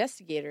told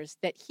investigators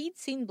that he'd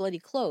seen bloody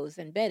clothes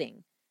and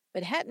bedding,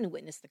 but hadn't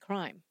witnessed the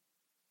crime.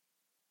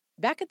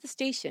 Back at the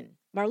station,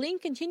 Marlene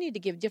continued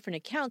to give different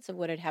accounts of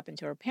what had happened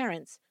to her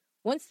parents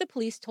once the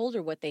police told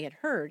her what they had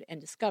heard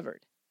and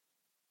discovered.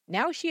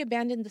 Now she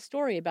abandoned the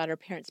story about her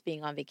parents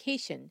being on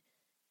vacation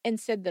and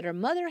said that her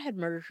mother had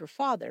murdered her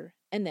father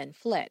and then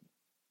fled.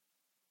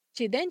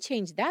 She then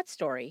changed that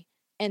story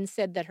and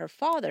said that her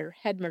father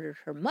had murdered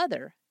her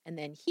mother and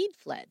then he'd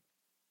fled.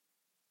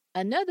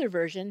 Another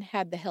version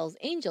had the Hells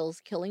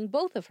Angels killing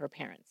both of her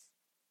parents.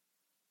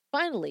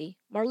 Finally,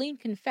 Marlene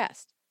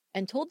confessed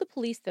and told the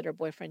police that her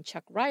boyfriend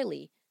Chuck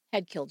Riley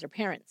had killed her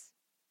parents.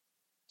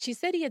 She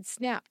said he had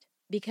snapped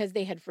because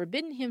they had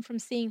forbidden him from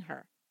seeing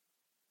her.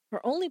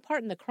 Her only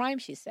part in the crime,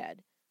 she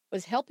said,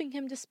 was helping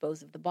him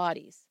dispose of the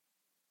bodies.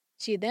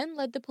 She then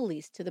led the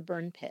police to the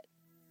burn pit.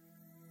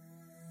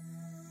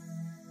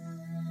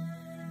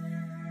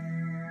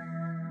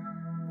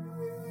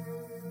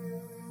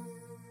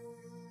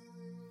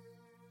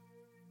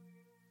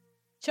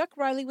 Chuck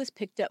Riley was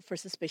picked up for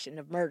suspicion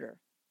of murder.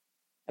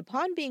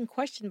 Upon being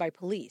questioned by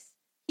police,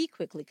 he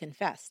quickly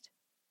confessed.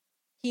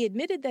 He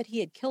admitted that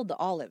he had killed the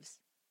Olives,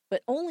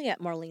 but only at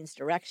Marlene's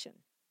direction.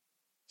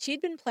 She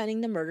had been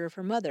planning the murder of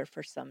her mother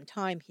for some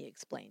time, he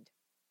explained.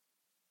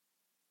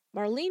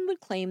 Marlene would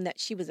claim that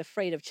she was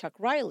afraid of Chuck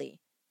Riley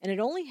and had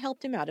only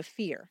helped him out of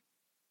fear.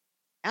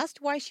 Asked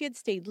why she had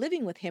stayed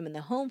living with him in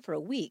the home for a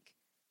week,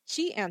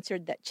 she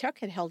answered that Chuck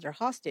had held her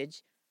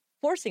hostage,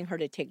 forcing her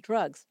to take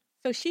drugs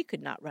so she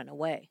could not run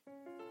away.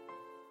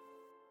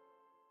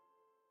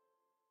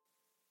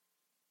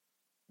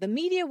 The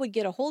media would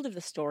get a hold of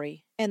the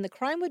story, and the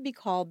crime would be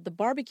called the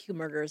barbecue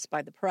murders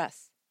by the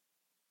press.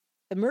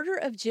 The murder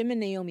of Jim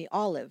and Naomi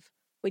Olive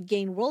would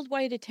gain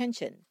worldwide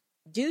attention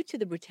due to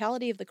the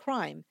brutality of the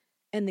crime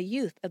and the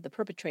youth of the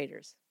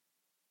perpetrators.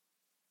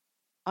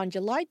 On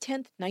July 10,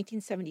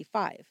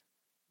 1975,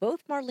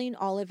 both Marlene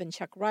Olive and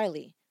Chuck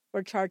Riley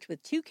were charged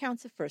with 2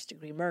 counts of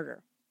first-degree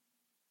murder.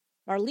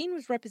 Marlene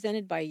was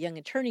represented by a young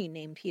attorney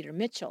named Peter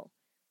Mitchell,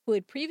 who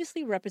had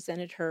previously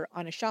represented her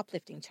on a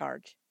shoplifting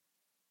charge.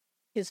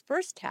 His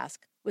first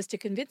task was to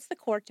convince the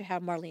court to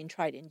have Marlene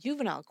tried in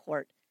juvenile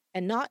court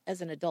and not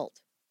as an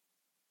adult.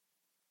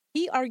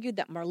 He argued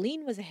that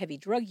Marlene was a heavy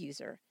drug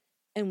user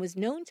and was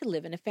known to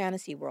live in a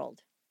fantasy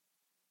world.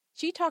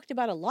 She talked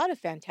about a lot of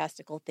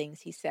fantastical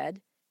things, he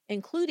said,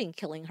 including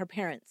killing her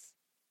parents.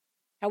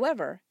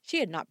 However, she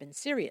had not been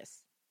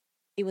serious.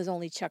 It was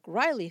only Chuck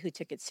Riley who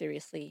took it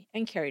seriously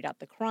and carried out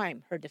the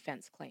crime, her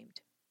defense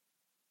claimed.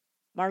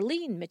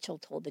 Marlene, Mitchell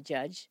told the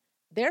judge,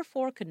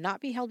 therefore could not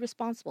be held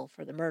responsible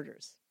for the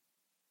murders.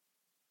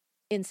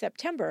 In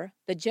September,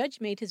 the judge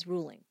made his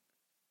ruling.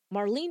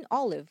 Marlene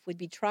Olive would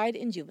be tried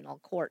in juvenile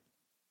court.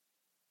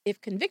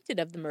 If convicted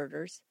of the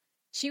murders,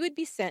 she would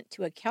be sent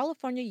to a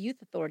California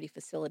Youth Authority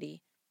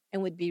facility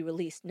and would be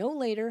released no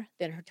later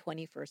than her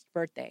 21st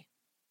birthday.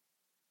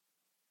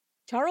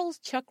 Charles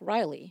Chuck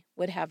Riley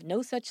would have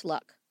no such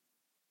luck.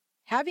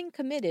 Having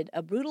committed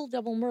a brutal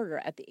double murder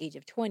at the age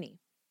of 20,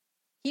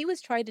 he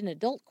was tried in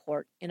adult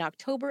court in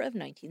October of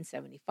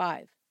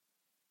 1975.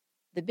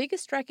 The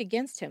biggest strike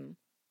against him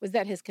was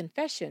that his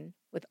confession,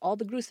 with all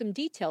the gruesome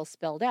details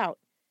spelled out,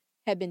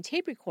 had been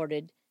tape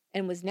recorded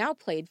and was now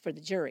played for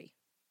the jury.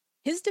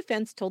 His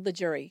defense told the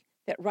jury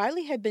that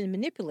Riley had been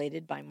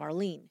manipulated by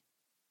Marlene.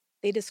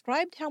 They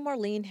described how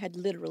Marlene had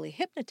literally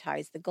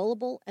hypnotized the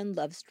gullible and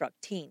love-struck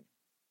teen.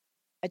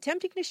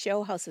 Attempting to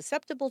show how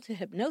susceptible to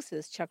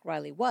hypnosis Chuck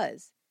Riley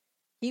was,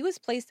 he was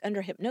placed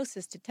under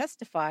hypnosis to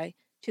testify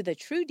to the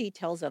true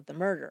details of the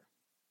murder.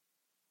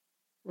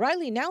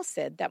 Riley now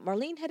said that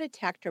Marlene had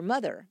attacked her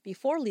mother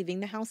before leaving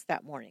the house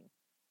that morning.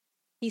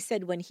 He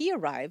said when he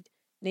arrived,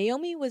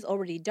 Naomi was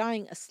already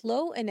dying a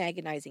slow and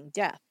agonizing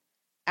death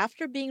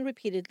after being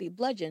repeatedly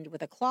bludgeoned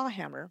with a claw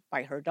hammer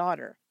by her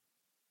daughter.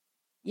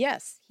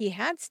 Yes, he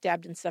had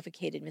stabbed and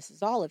suffocated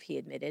Mrs. Olive, he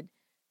admitted,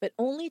 but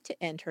only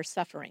to end her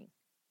suffering.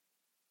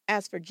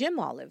 As for Jim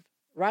Olive,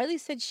 Riley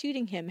said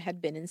shooting him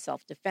had been in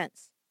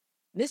self-defense.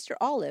 Mr.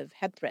 Olive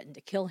had threatened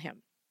to kill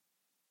him.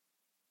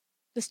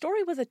 The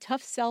story was a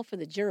tough sell for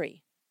the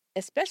jury,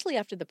 especially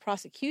after the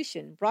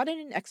prosecution brought in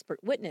an expert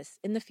witness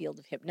in the field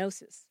of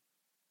hypnosis.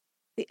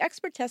 The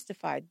expert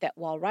testified that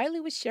while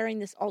Riley was sharing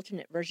this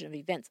alternate version of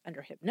events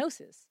under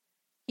hypnosis,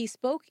 he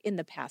spoke in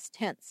the past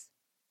tense.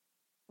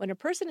 When a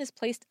person is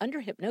placed under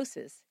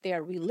hypnosis, they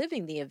are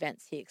reliving the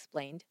events, he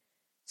explained,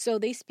 so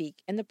they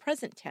speak in the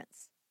present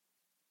tense.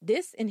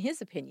 This, in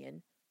his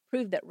opinion,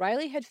 proved that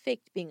Riley had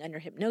faked being under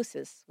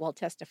hypnosis while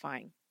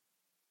testifying.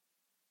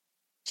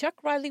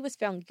 Chuck Riley was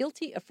found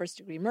guilty of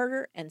first-degree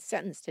murder and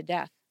sentenced to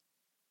death.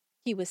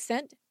 He was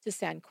sent to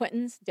San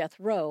Quentin's death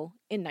row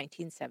in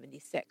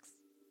 1976.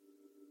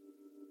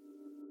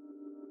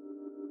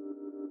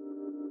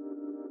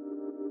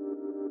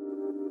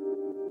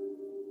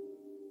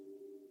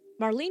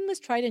 Marlene was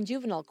tried in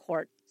juvenile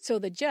court, so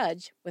the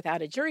judge,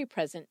 without a jury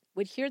present,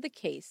 would hear the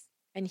case,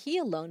 and he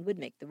alone would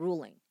make the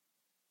ruling.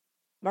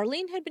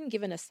 Marlene had been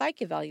given a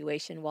psych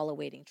evaluation while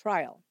awaiting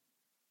trial.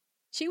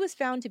 She was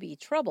found to be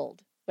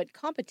troubled, but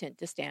competent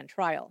to stand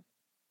trial.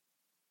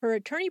 Her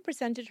attorney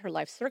presented her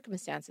life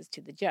circumstances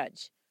to the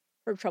judge,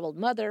 her troubled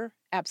mother,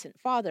 absent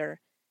father,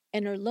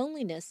 and her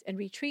loneliness and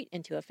retreat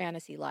into a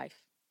fantasy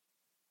life.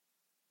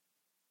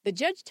 The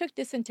judge took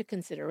this into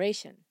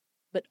consideration,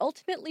 but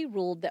ultimately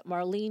ruled that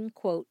Marlene,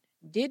 quote,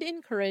 did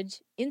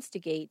encourage,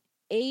 instigate,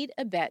 aid,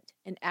 abet,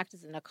 and act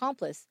as an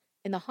accomplice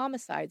in the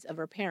homicides of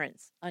her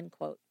parents,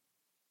 unquote.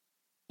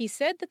 He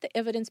said that the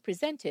evidence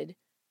presented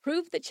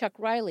proved that Chuck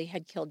Riley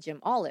had killed Jim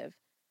Olive,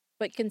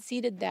 but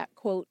conceded that,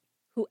 quote,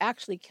 who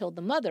actually killed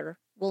the mother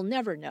will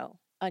never know,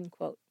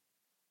 unquote.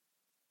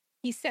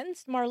 He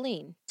sentenced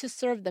Marlene to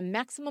serve the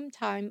maximum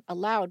time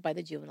allowed by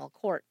the juvenile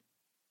court.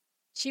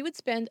 She would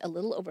spend a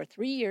little over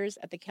 3 years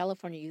at the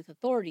California Youth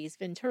Authority's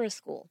Ventura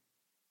School,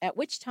 at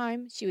which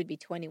time she would be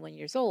 21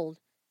 years old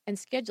and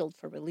scheduled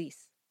for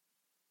release.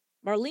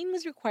 Marlene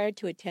was required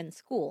to attend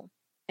school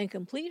and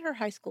complete her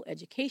high school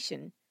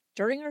education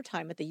during her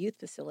time at the youth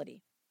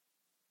facility.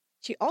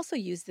 She also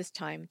used this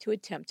time to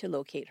attempt to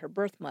locate her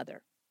birth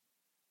mother.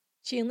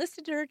 She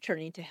enlisted her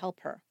attorney to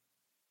help her.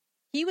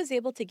 He was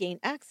able to gain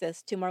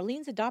access to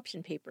Marlene's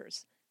adoption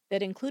papers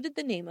that included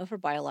the name of her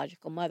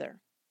biological mother.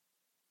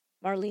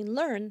 Marlene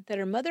learned that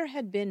her mother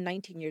had been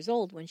 19 years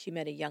old when she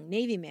met a young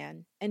Navy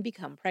man and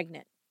become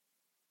pregnant.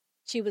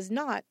 She was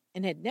not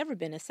and had never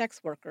been a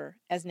sex worker,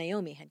 as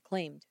Naomi had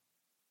claimed.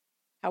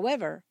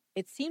 However,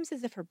 it seems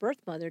as if her birth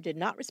mother did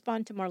not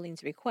respond to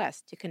Marlene's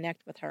request to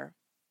connect with her.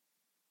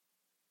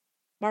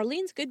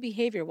 Marlene's good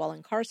behavior while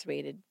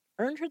incarcerated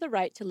earned her the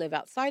right to live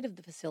outside of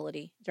the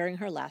facility during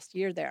her last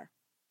year there.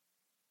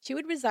 She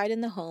would reside in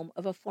the home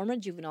of a former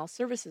juvenile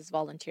services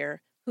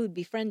volunteer who'd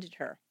befriended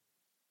her.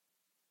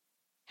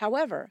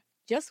 However,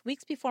 just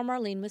weeks before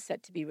Marlene was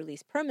set to be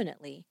released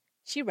permanently,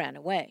 she ran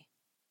away.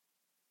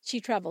 She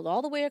traveled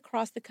all the way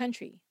across the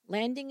country,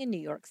 landing in New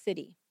York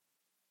City.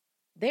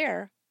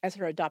 There, as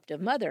her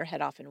adoptive mother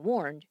had often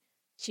warned,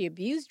 she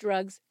abused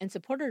drugs and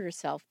supported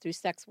herself through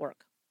sex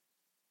work.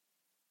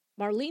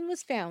 Marlene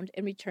was found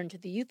and returned to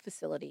the youth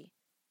facility,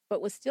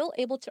 but was still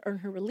able to earn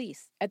her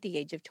release at the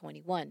age of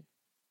 21.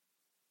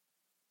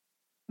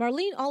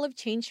 Marlene Olive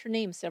changed her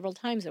name several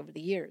times over the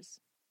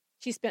years.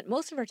 She spent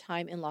most of her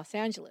time in Los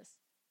Angeles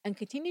and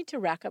continued to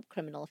rack up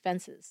criminal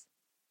offenses.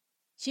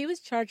 She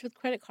was charged with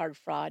credit card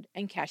fraud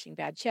and cashing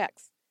bad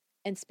checks,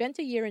 and spent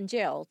a year in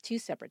jail 2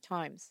 separate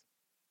times.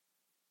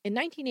 In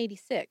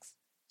 1986,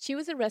 she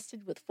was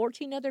arrested with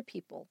 14 other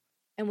people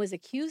and was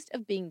accused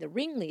of being the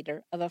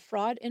ringleader of a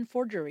fraud and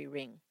forgery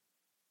ring.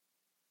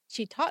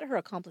 She taught her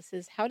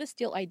accomplices how to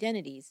steal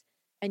identities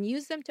and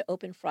use them to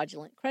open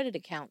fraudulent credit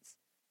accounts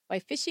by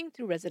fishing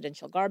through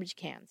residential garbage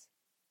cans.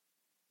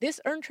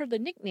 This earned her the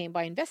nickname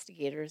by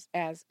investigators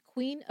as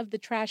Queen of the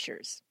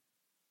Trashers,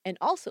 and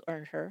also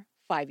earned her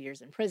 5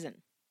 years in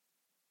prison.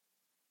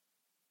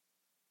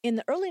 In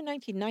the early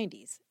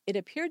 1990s, it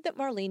appeared that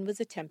Marlene was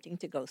attempting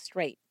to go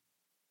straight.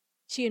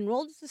 She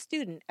enrolled as a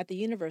student at the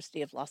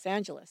University of Los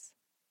Angeles,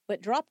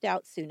 but dropped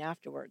out soon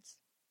afterwards.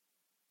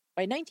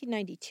 By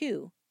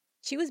 1992,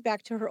 she was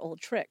back to her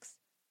old tricks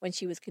when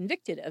she was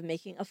convicted of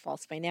making a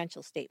false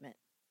financial statement.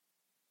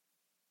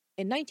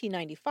 In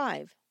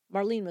 1995,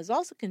 Marlene was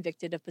also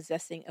convicted of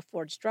possessing a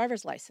forged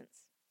driver's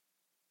license.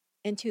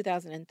 In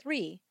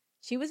 2003,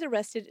 she was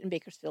arrested in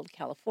Bakersfield,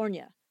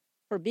 California,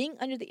 for being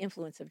under the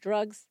influence of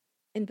drugs,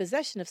 in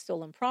possession of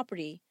stolen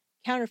property,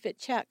 counterfeit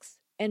checks,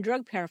 and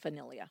drug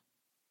paraphernalia.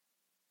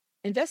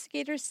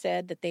 Investigators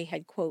said that they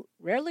had, quote,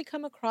 rarely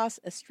come across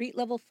a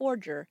street-level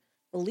forger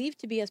believed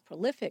to be as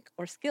prolific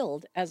or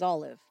skilled as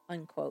Olive,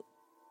 unquote.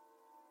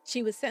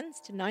 She was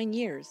sentenced to 9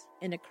 years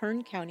in a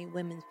Kern County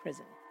women's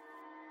prison.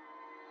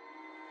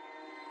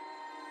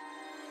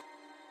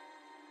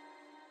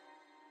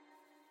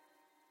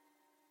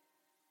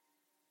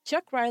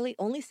 Chuck Riley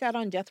only sat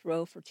on death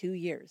row for 2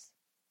 years.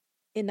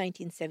 In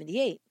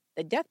 1978,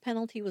 the death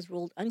penalty was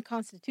ruled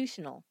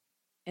unconstitutional,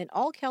 and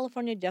all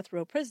California death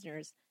row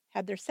prisoners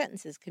had their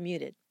sentences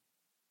commuted.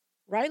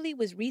 Riley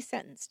was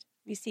resentenced,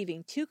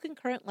 receiving 2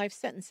 concurrent life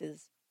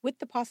sentences with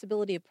the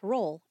possibility of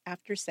parole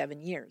after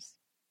 7 years.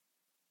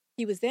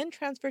 He was then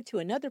transferred to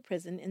another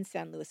prison in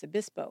San Luis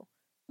Obispo,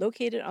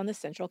 located on the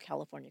Central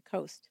California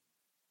coast.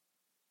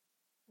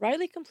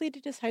 Riley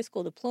completed his high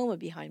school diploma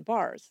behind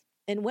bars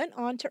and went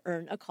on to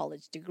earn a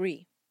college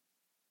degree.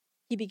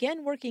 He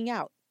began working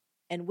out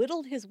and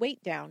whittled his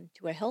weight down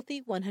to a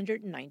healthy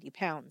 190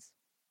 pounds.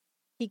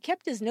 He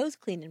kept his nose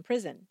clean in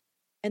prison,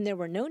 and there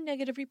were no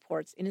negative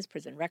reports in his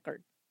prison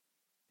record.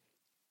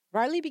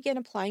 Riley began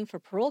applying for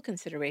parole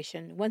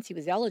consideration once he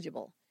was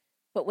eligible,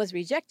 but was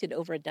rejected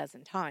over a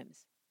dozen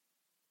times.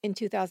 In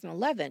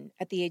 2011,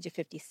 at the age of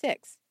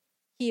 56,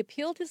 he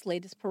appealed his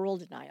latest parole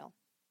denial.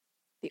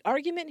 The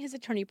argument his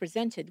attorney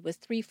presented was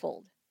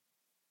threefold.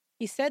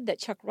 He said that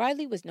Chuck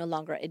Riley was no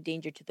longer a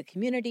danger to the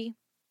community,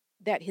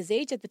 that his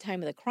age at the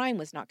time of the crime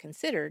was not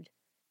considered,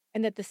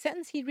 and that the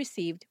sentence he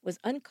received was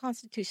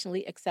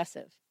unconstitutionally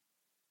excessive.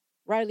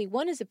 Riley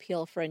won his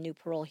appeal for a new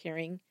parole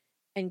hearing,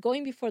 and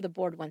going before the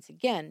board once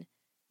again,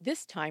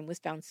 this time was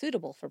found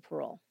suitable for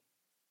parole.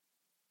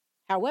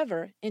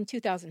 However, in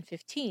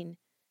 2015,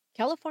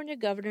 California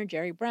Governor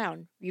Jerry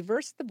Brown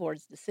reversed the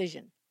board's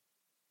decision.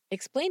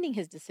 Explaining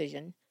his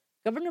decision,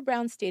 Governor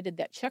Brown stated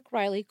that Chuck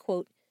Riley,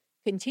 quote,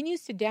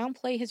 continues to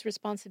downplay his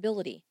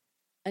responsibility.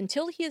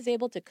 Until he is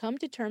able to come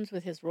to terms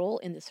with his role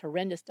in this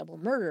horrendous double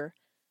murder,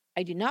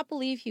 I do not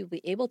believe he will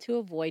be able to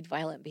avoid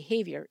violent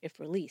behavior if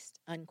released,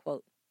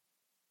 unquote.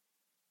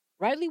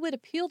 Riley would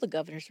appeal the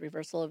governor's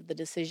reversal of the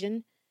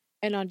decision,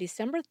 and on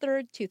December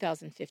 3,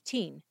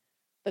 2015,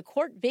 the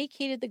court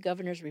vacated the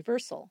governor's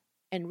reversal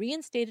and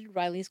reinstated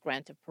Riley's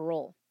grant of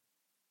parole.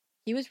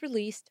 He was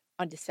released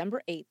on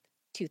December 8,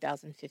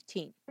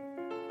 2015.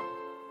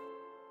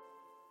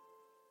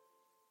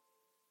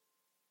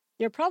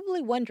 You're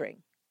probably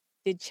wondering,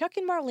 did Chuck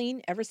and Marlene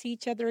ever see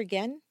each other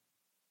again?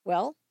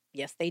 Well,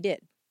 yes, they did.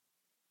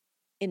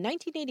 In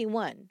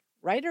 1981,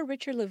 writer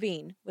Richard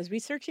Levine was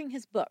researching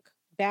his book,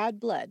 Bad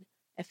Blood,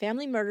 A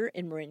Family Murder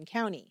in Marin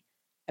County,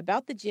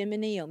 about the Jim and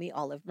Naomi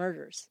Olive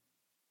murders.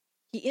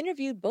 He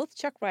interviewed both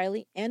Chuck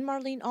Riley and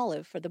Marlene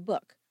Olive for the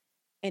book,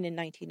 and in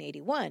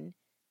 1981,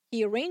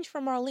 he arranged for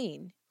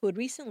Marlene, who had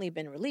recently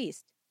been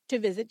released, to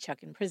visit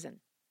Chuck in prison.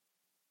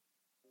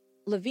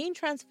 Levine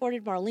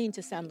transported Marlene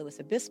to San Luis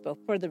Obispo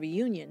for the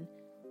reunion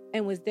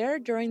and was there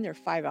during their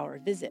 5-hour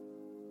visit.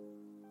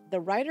 The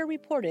writer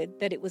reported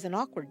that it was an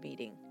awkward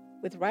meeting,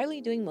 with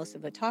Riley doing most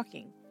of the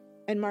talking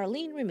and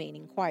Marlene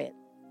remaining quiet.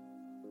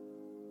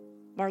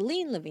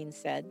 Marlene, Levine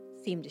said,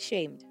 seemed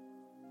ashamed.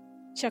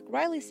 Chuck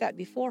Riley sat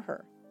before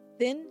her,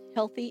 thin,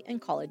 healthy, and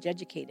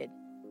college-educated,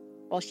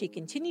 while she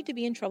continued to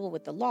be in trouble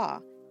with the law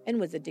and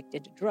was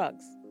addicted to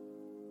drugs.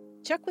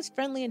 Chuck was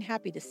friendly and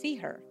happy to see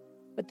her,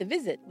 but the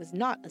visit was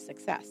not a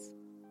success.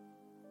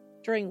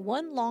 During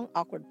one long,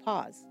 awkward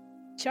pause,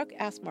 Chuck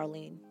asked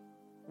Marlene,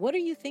 "What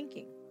are you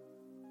thinking?"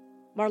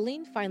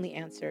 Marlene finally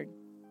answered,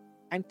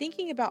 "I'm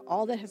thinking about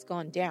all that has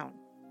gone down.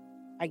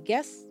 I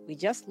guess we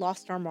just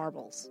lost our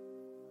marbles."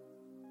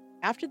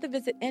 After the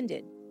visit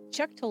ended,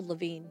 Chuck told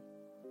Levine,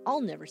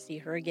 "I'll never see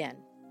her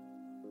again."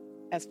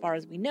 As far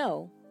as we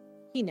know,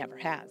 he never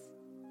has.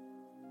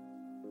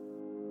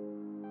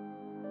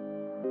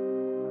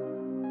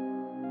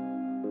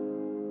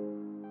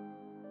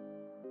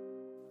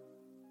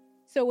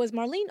 So was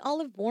Marlene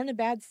Olive born a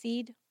bad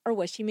seed, or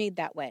was she made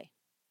that way?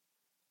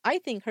 I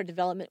think her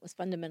development was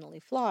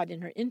fundamentally flawed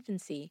in her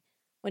infancy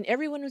when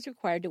everyone was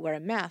required to wear a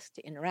mask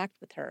to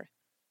interact with her.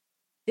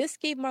 This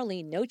gave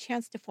Marlene no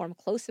chance to form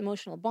close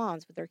emotional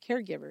bonds with her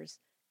caregivers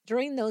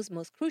during those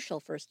most crucial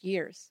first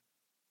years.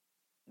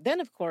 Then,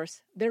 of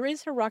course, there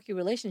is her rocky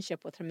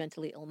relationship with her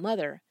mentally ill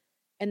mother,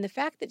 and the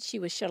fact that she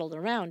was shuttled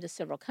around to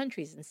several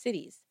countries and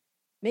cities,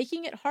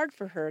 making it hard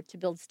for her to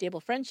build stable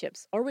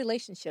friendships or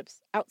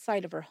relationships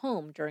outside of her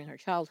home during her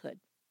childhood.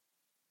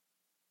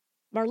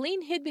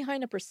 Marlene hid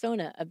behind a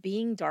persona of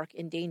being dark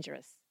and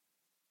dangerous.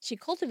 She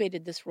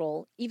cultivated this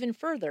role even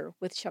further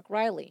with Chuck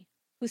Riley,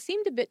 who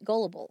seemed a bit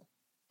gullible,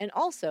 and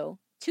also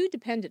too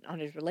dependent on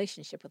his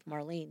relationship with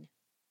Marlene.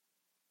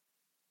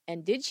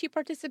 And did she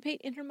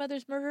participate in her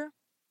mother's murder?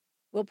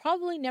 We'll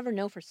probably never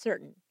know for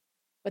certain,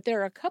 but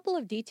there are a couple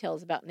of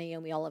details about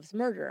Naomi Olive's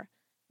murder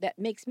that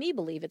makes me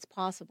believe it's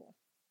possible.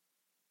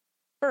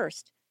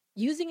 First,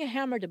 using a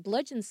hammer to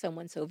bludgeon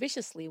someone so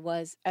viciously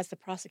was, as the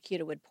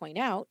prosecutor would point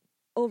out,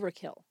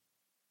 overkill.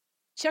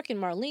 Chuck and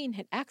Marlene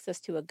had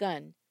access to a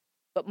gun,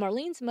 but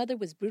Marlene's mother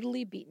was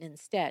brutally beaten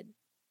instead.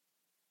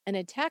 An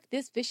attack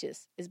this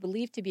vicious is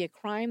believed to be a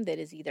crime that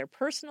is either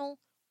personal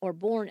or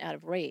born out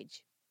of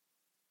rage.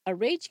 A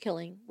rage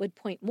killing would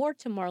point more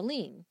to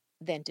Marlene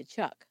than to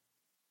Chuck.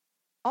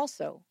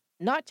 Also,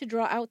 not to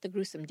draw out the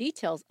gruesome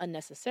details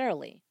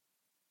unnecessarily,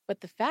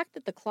 but the fact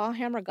that the claw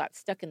hammer got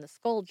stuck in the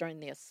skull during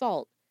the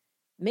assault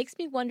makes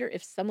me wonder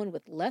if someone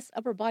with less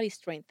upper body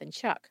strength than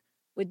Chuck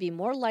would be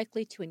more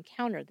likely to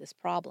encounter this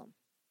problem.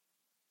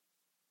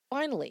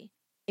 Finally,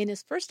 in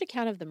his first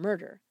account of the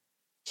murder,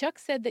 Chuck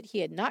said that he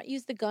had not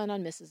used the gun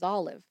on Mrs.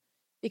 Olive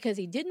because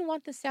he didn't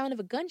want the sound of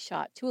a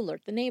gunshot to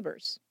alert the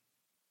neighbors.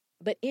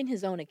 But in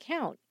his own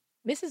account,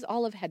 Mrs.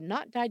 Olive had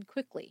not died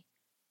quickly,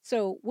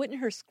 so wouldn't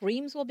her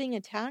screams while being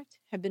attacked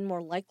have been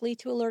more likely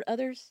to alert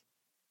others?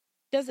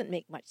 Doesn't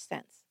make much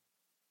sense.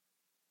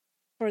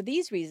 For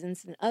these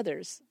reasons and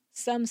others,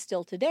 some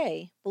still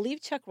today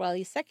believe Chuck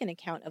Riley's second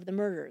account of the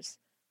murders,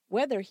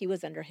 whether he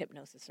was under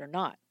hypnosis or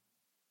not.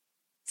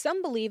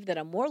 Some believe that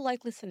a more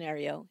likely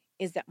scenario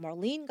is that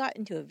Marlene got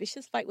into a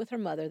vicious fight with her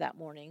mother that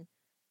morning,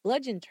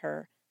 bludgeoned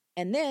her,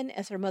 and then,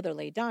 as her mother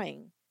lay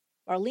dying,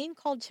 Marlene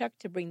called Chuck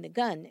to bring the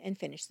gun and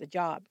finish the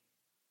job.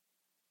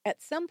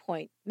 At some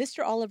point,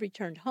 Mr. Olive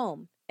returned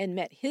home and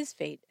met his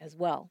fate as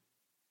well.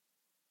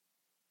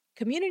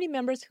 Community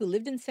members who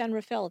lived in San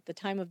Rafael at the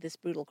time of this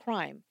brutal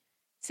crime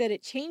said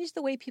it changed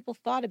the way people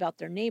thought about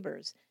their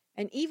neighbors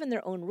and even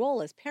their own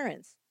role as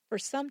parents for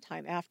some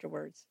time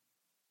afterwards.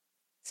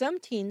 Some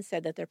teens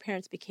said that their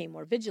parents became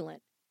more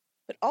vigilant,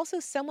 but also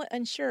somewhat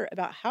unsure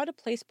about how to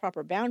place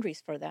proper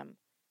boundaries for them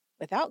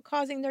without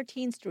causing their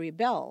teens to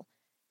rebel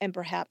and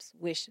perhaps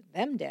wish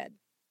them dead.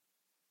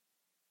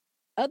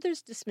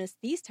 Others dismissed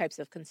these types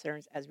of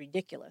concerns as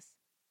ridiculous.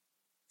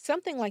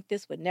 Something like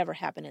this would never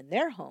happen in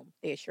their home,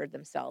 they assured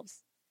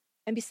themselves.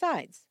 And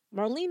besides,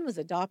 Marlene was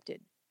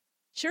adopted.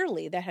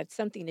 Surely that had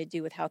something to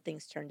do with how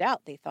things turned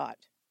out, they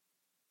thought.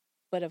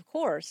 But of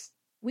course,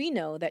 we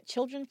know that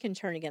children can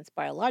turn against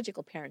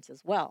biological parents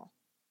as well,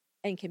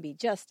 and can be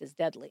just as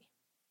deadly.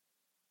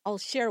 I'll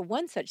share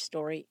one such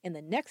story in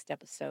the next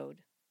episode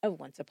of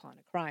Once Upon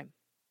a Crime.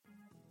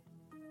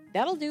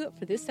 That'll do it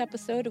for this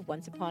episode of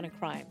Once Upon a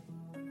Crime.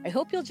 I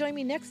hope you'll join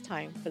me next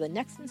time for the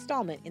next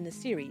installment in the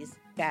series,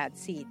 Bad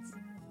Seeds.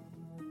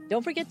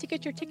 Don't forget to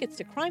get your tickets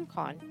to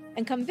CrimeCon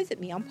and come visit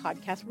me on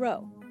Podcast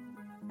Row.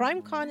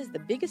 CrimeCon is the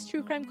biggest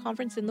true crime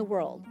conference in the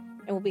world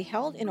and will be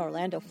held in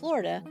Orlando,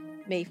 Florida,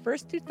 May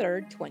 1st through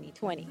 3rd,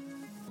 2020.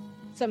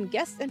 Some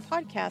guests and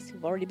podcasts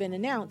who've already been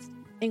announced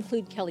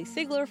include Kelly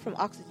Sigler from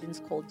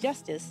Oxygen's Cold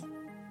Justice,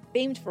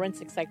 famed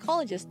forensic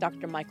psychologist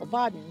Dr. Michael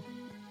Baden,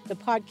 the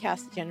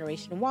podcast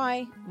Generation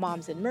Y,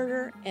 Moms and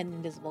Murder, and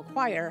Invisible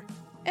Choir,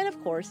 and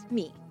of course,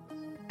 me.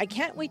 I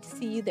can't wait to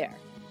see you there.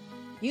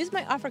 Use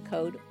my offer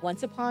code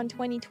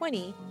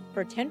OnceUpon2020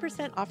 for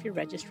 10% off your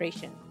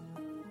registration.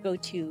 Go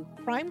to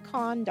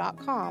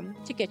crimecon.com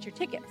to get your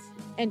tickets.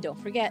 And don't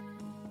forget,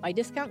 my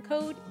discount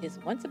code is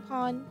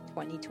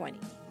OnceUpon2020.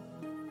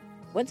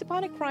 Once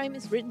Upon a Crime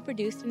is written,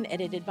 produced, and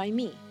edited by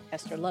me,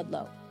 Esther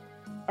Ludlow.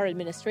 Our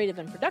administrative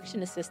and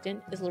production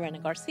assistant is Lorena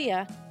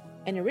Garcia,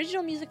 and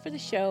original music for the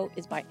show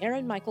is by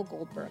Aaron Michael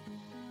Goldberg.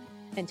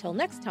 Until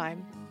next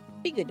time,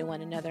 be good to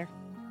one another.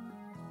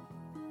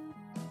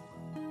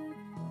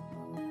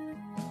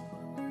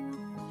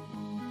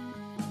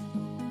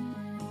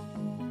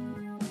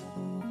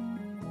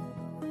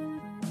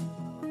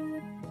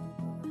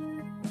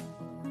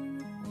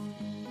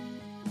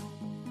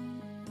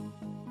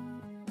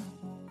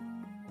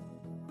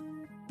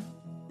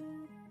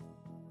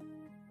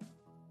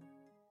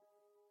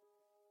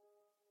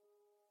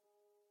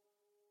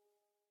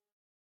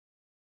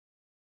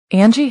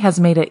 Angie has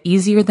made it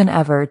easier than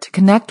ever to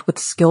connect with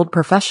skilled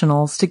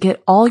professionals to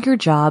get all your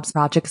jobs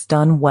projects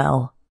done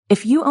well.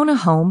 If you own a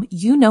home,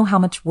 you know how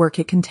much work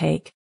it can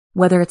take,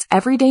 whether it's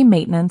everyday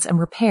maintenance and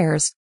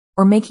repairs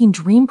or making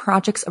dream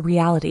projects a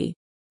reality.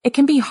 It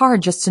can be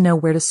hard just to know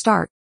where to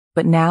start,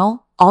 but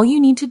now All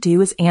you need to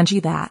do is Angie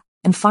that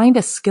and find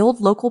a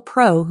skilled local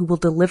pro who will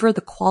deliver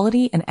the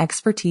quality and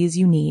expertise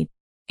you need.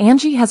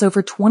 Angie has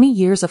over 20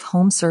 years of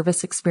home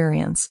service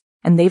experience,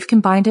 and they've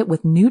combined it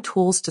with new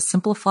tools to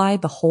simplify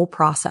the whole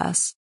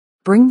process.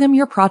 Bring them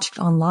your project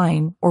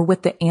online or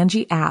with the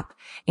Angie app,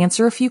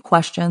 answer a few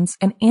questions,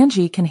 and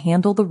Angie can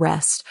handle the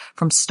rest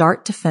from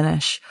start to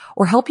finish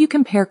or help you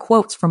compare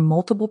quotes from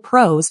multiple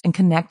pros and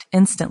connect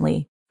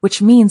instantly,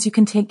 which means you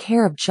can take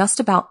care of just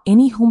about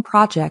any home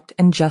project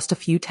in just a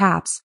few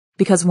taps.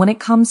 Because when it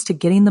comes to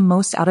getting the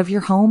most out of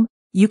your home,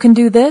 you can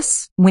do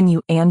this when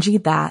you Angie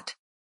that.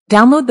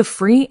 Download the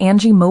free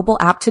Angie mobile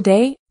app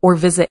today or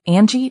visit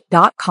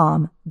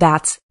Angie.com.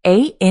 That's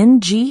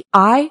ANGI.com.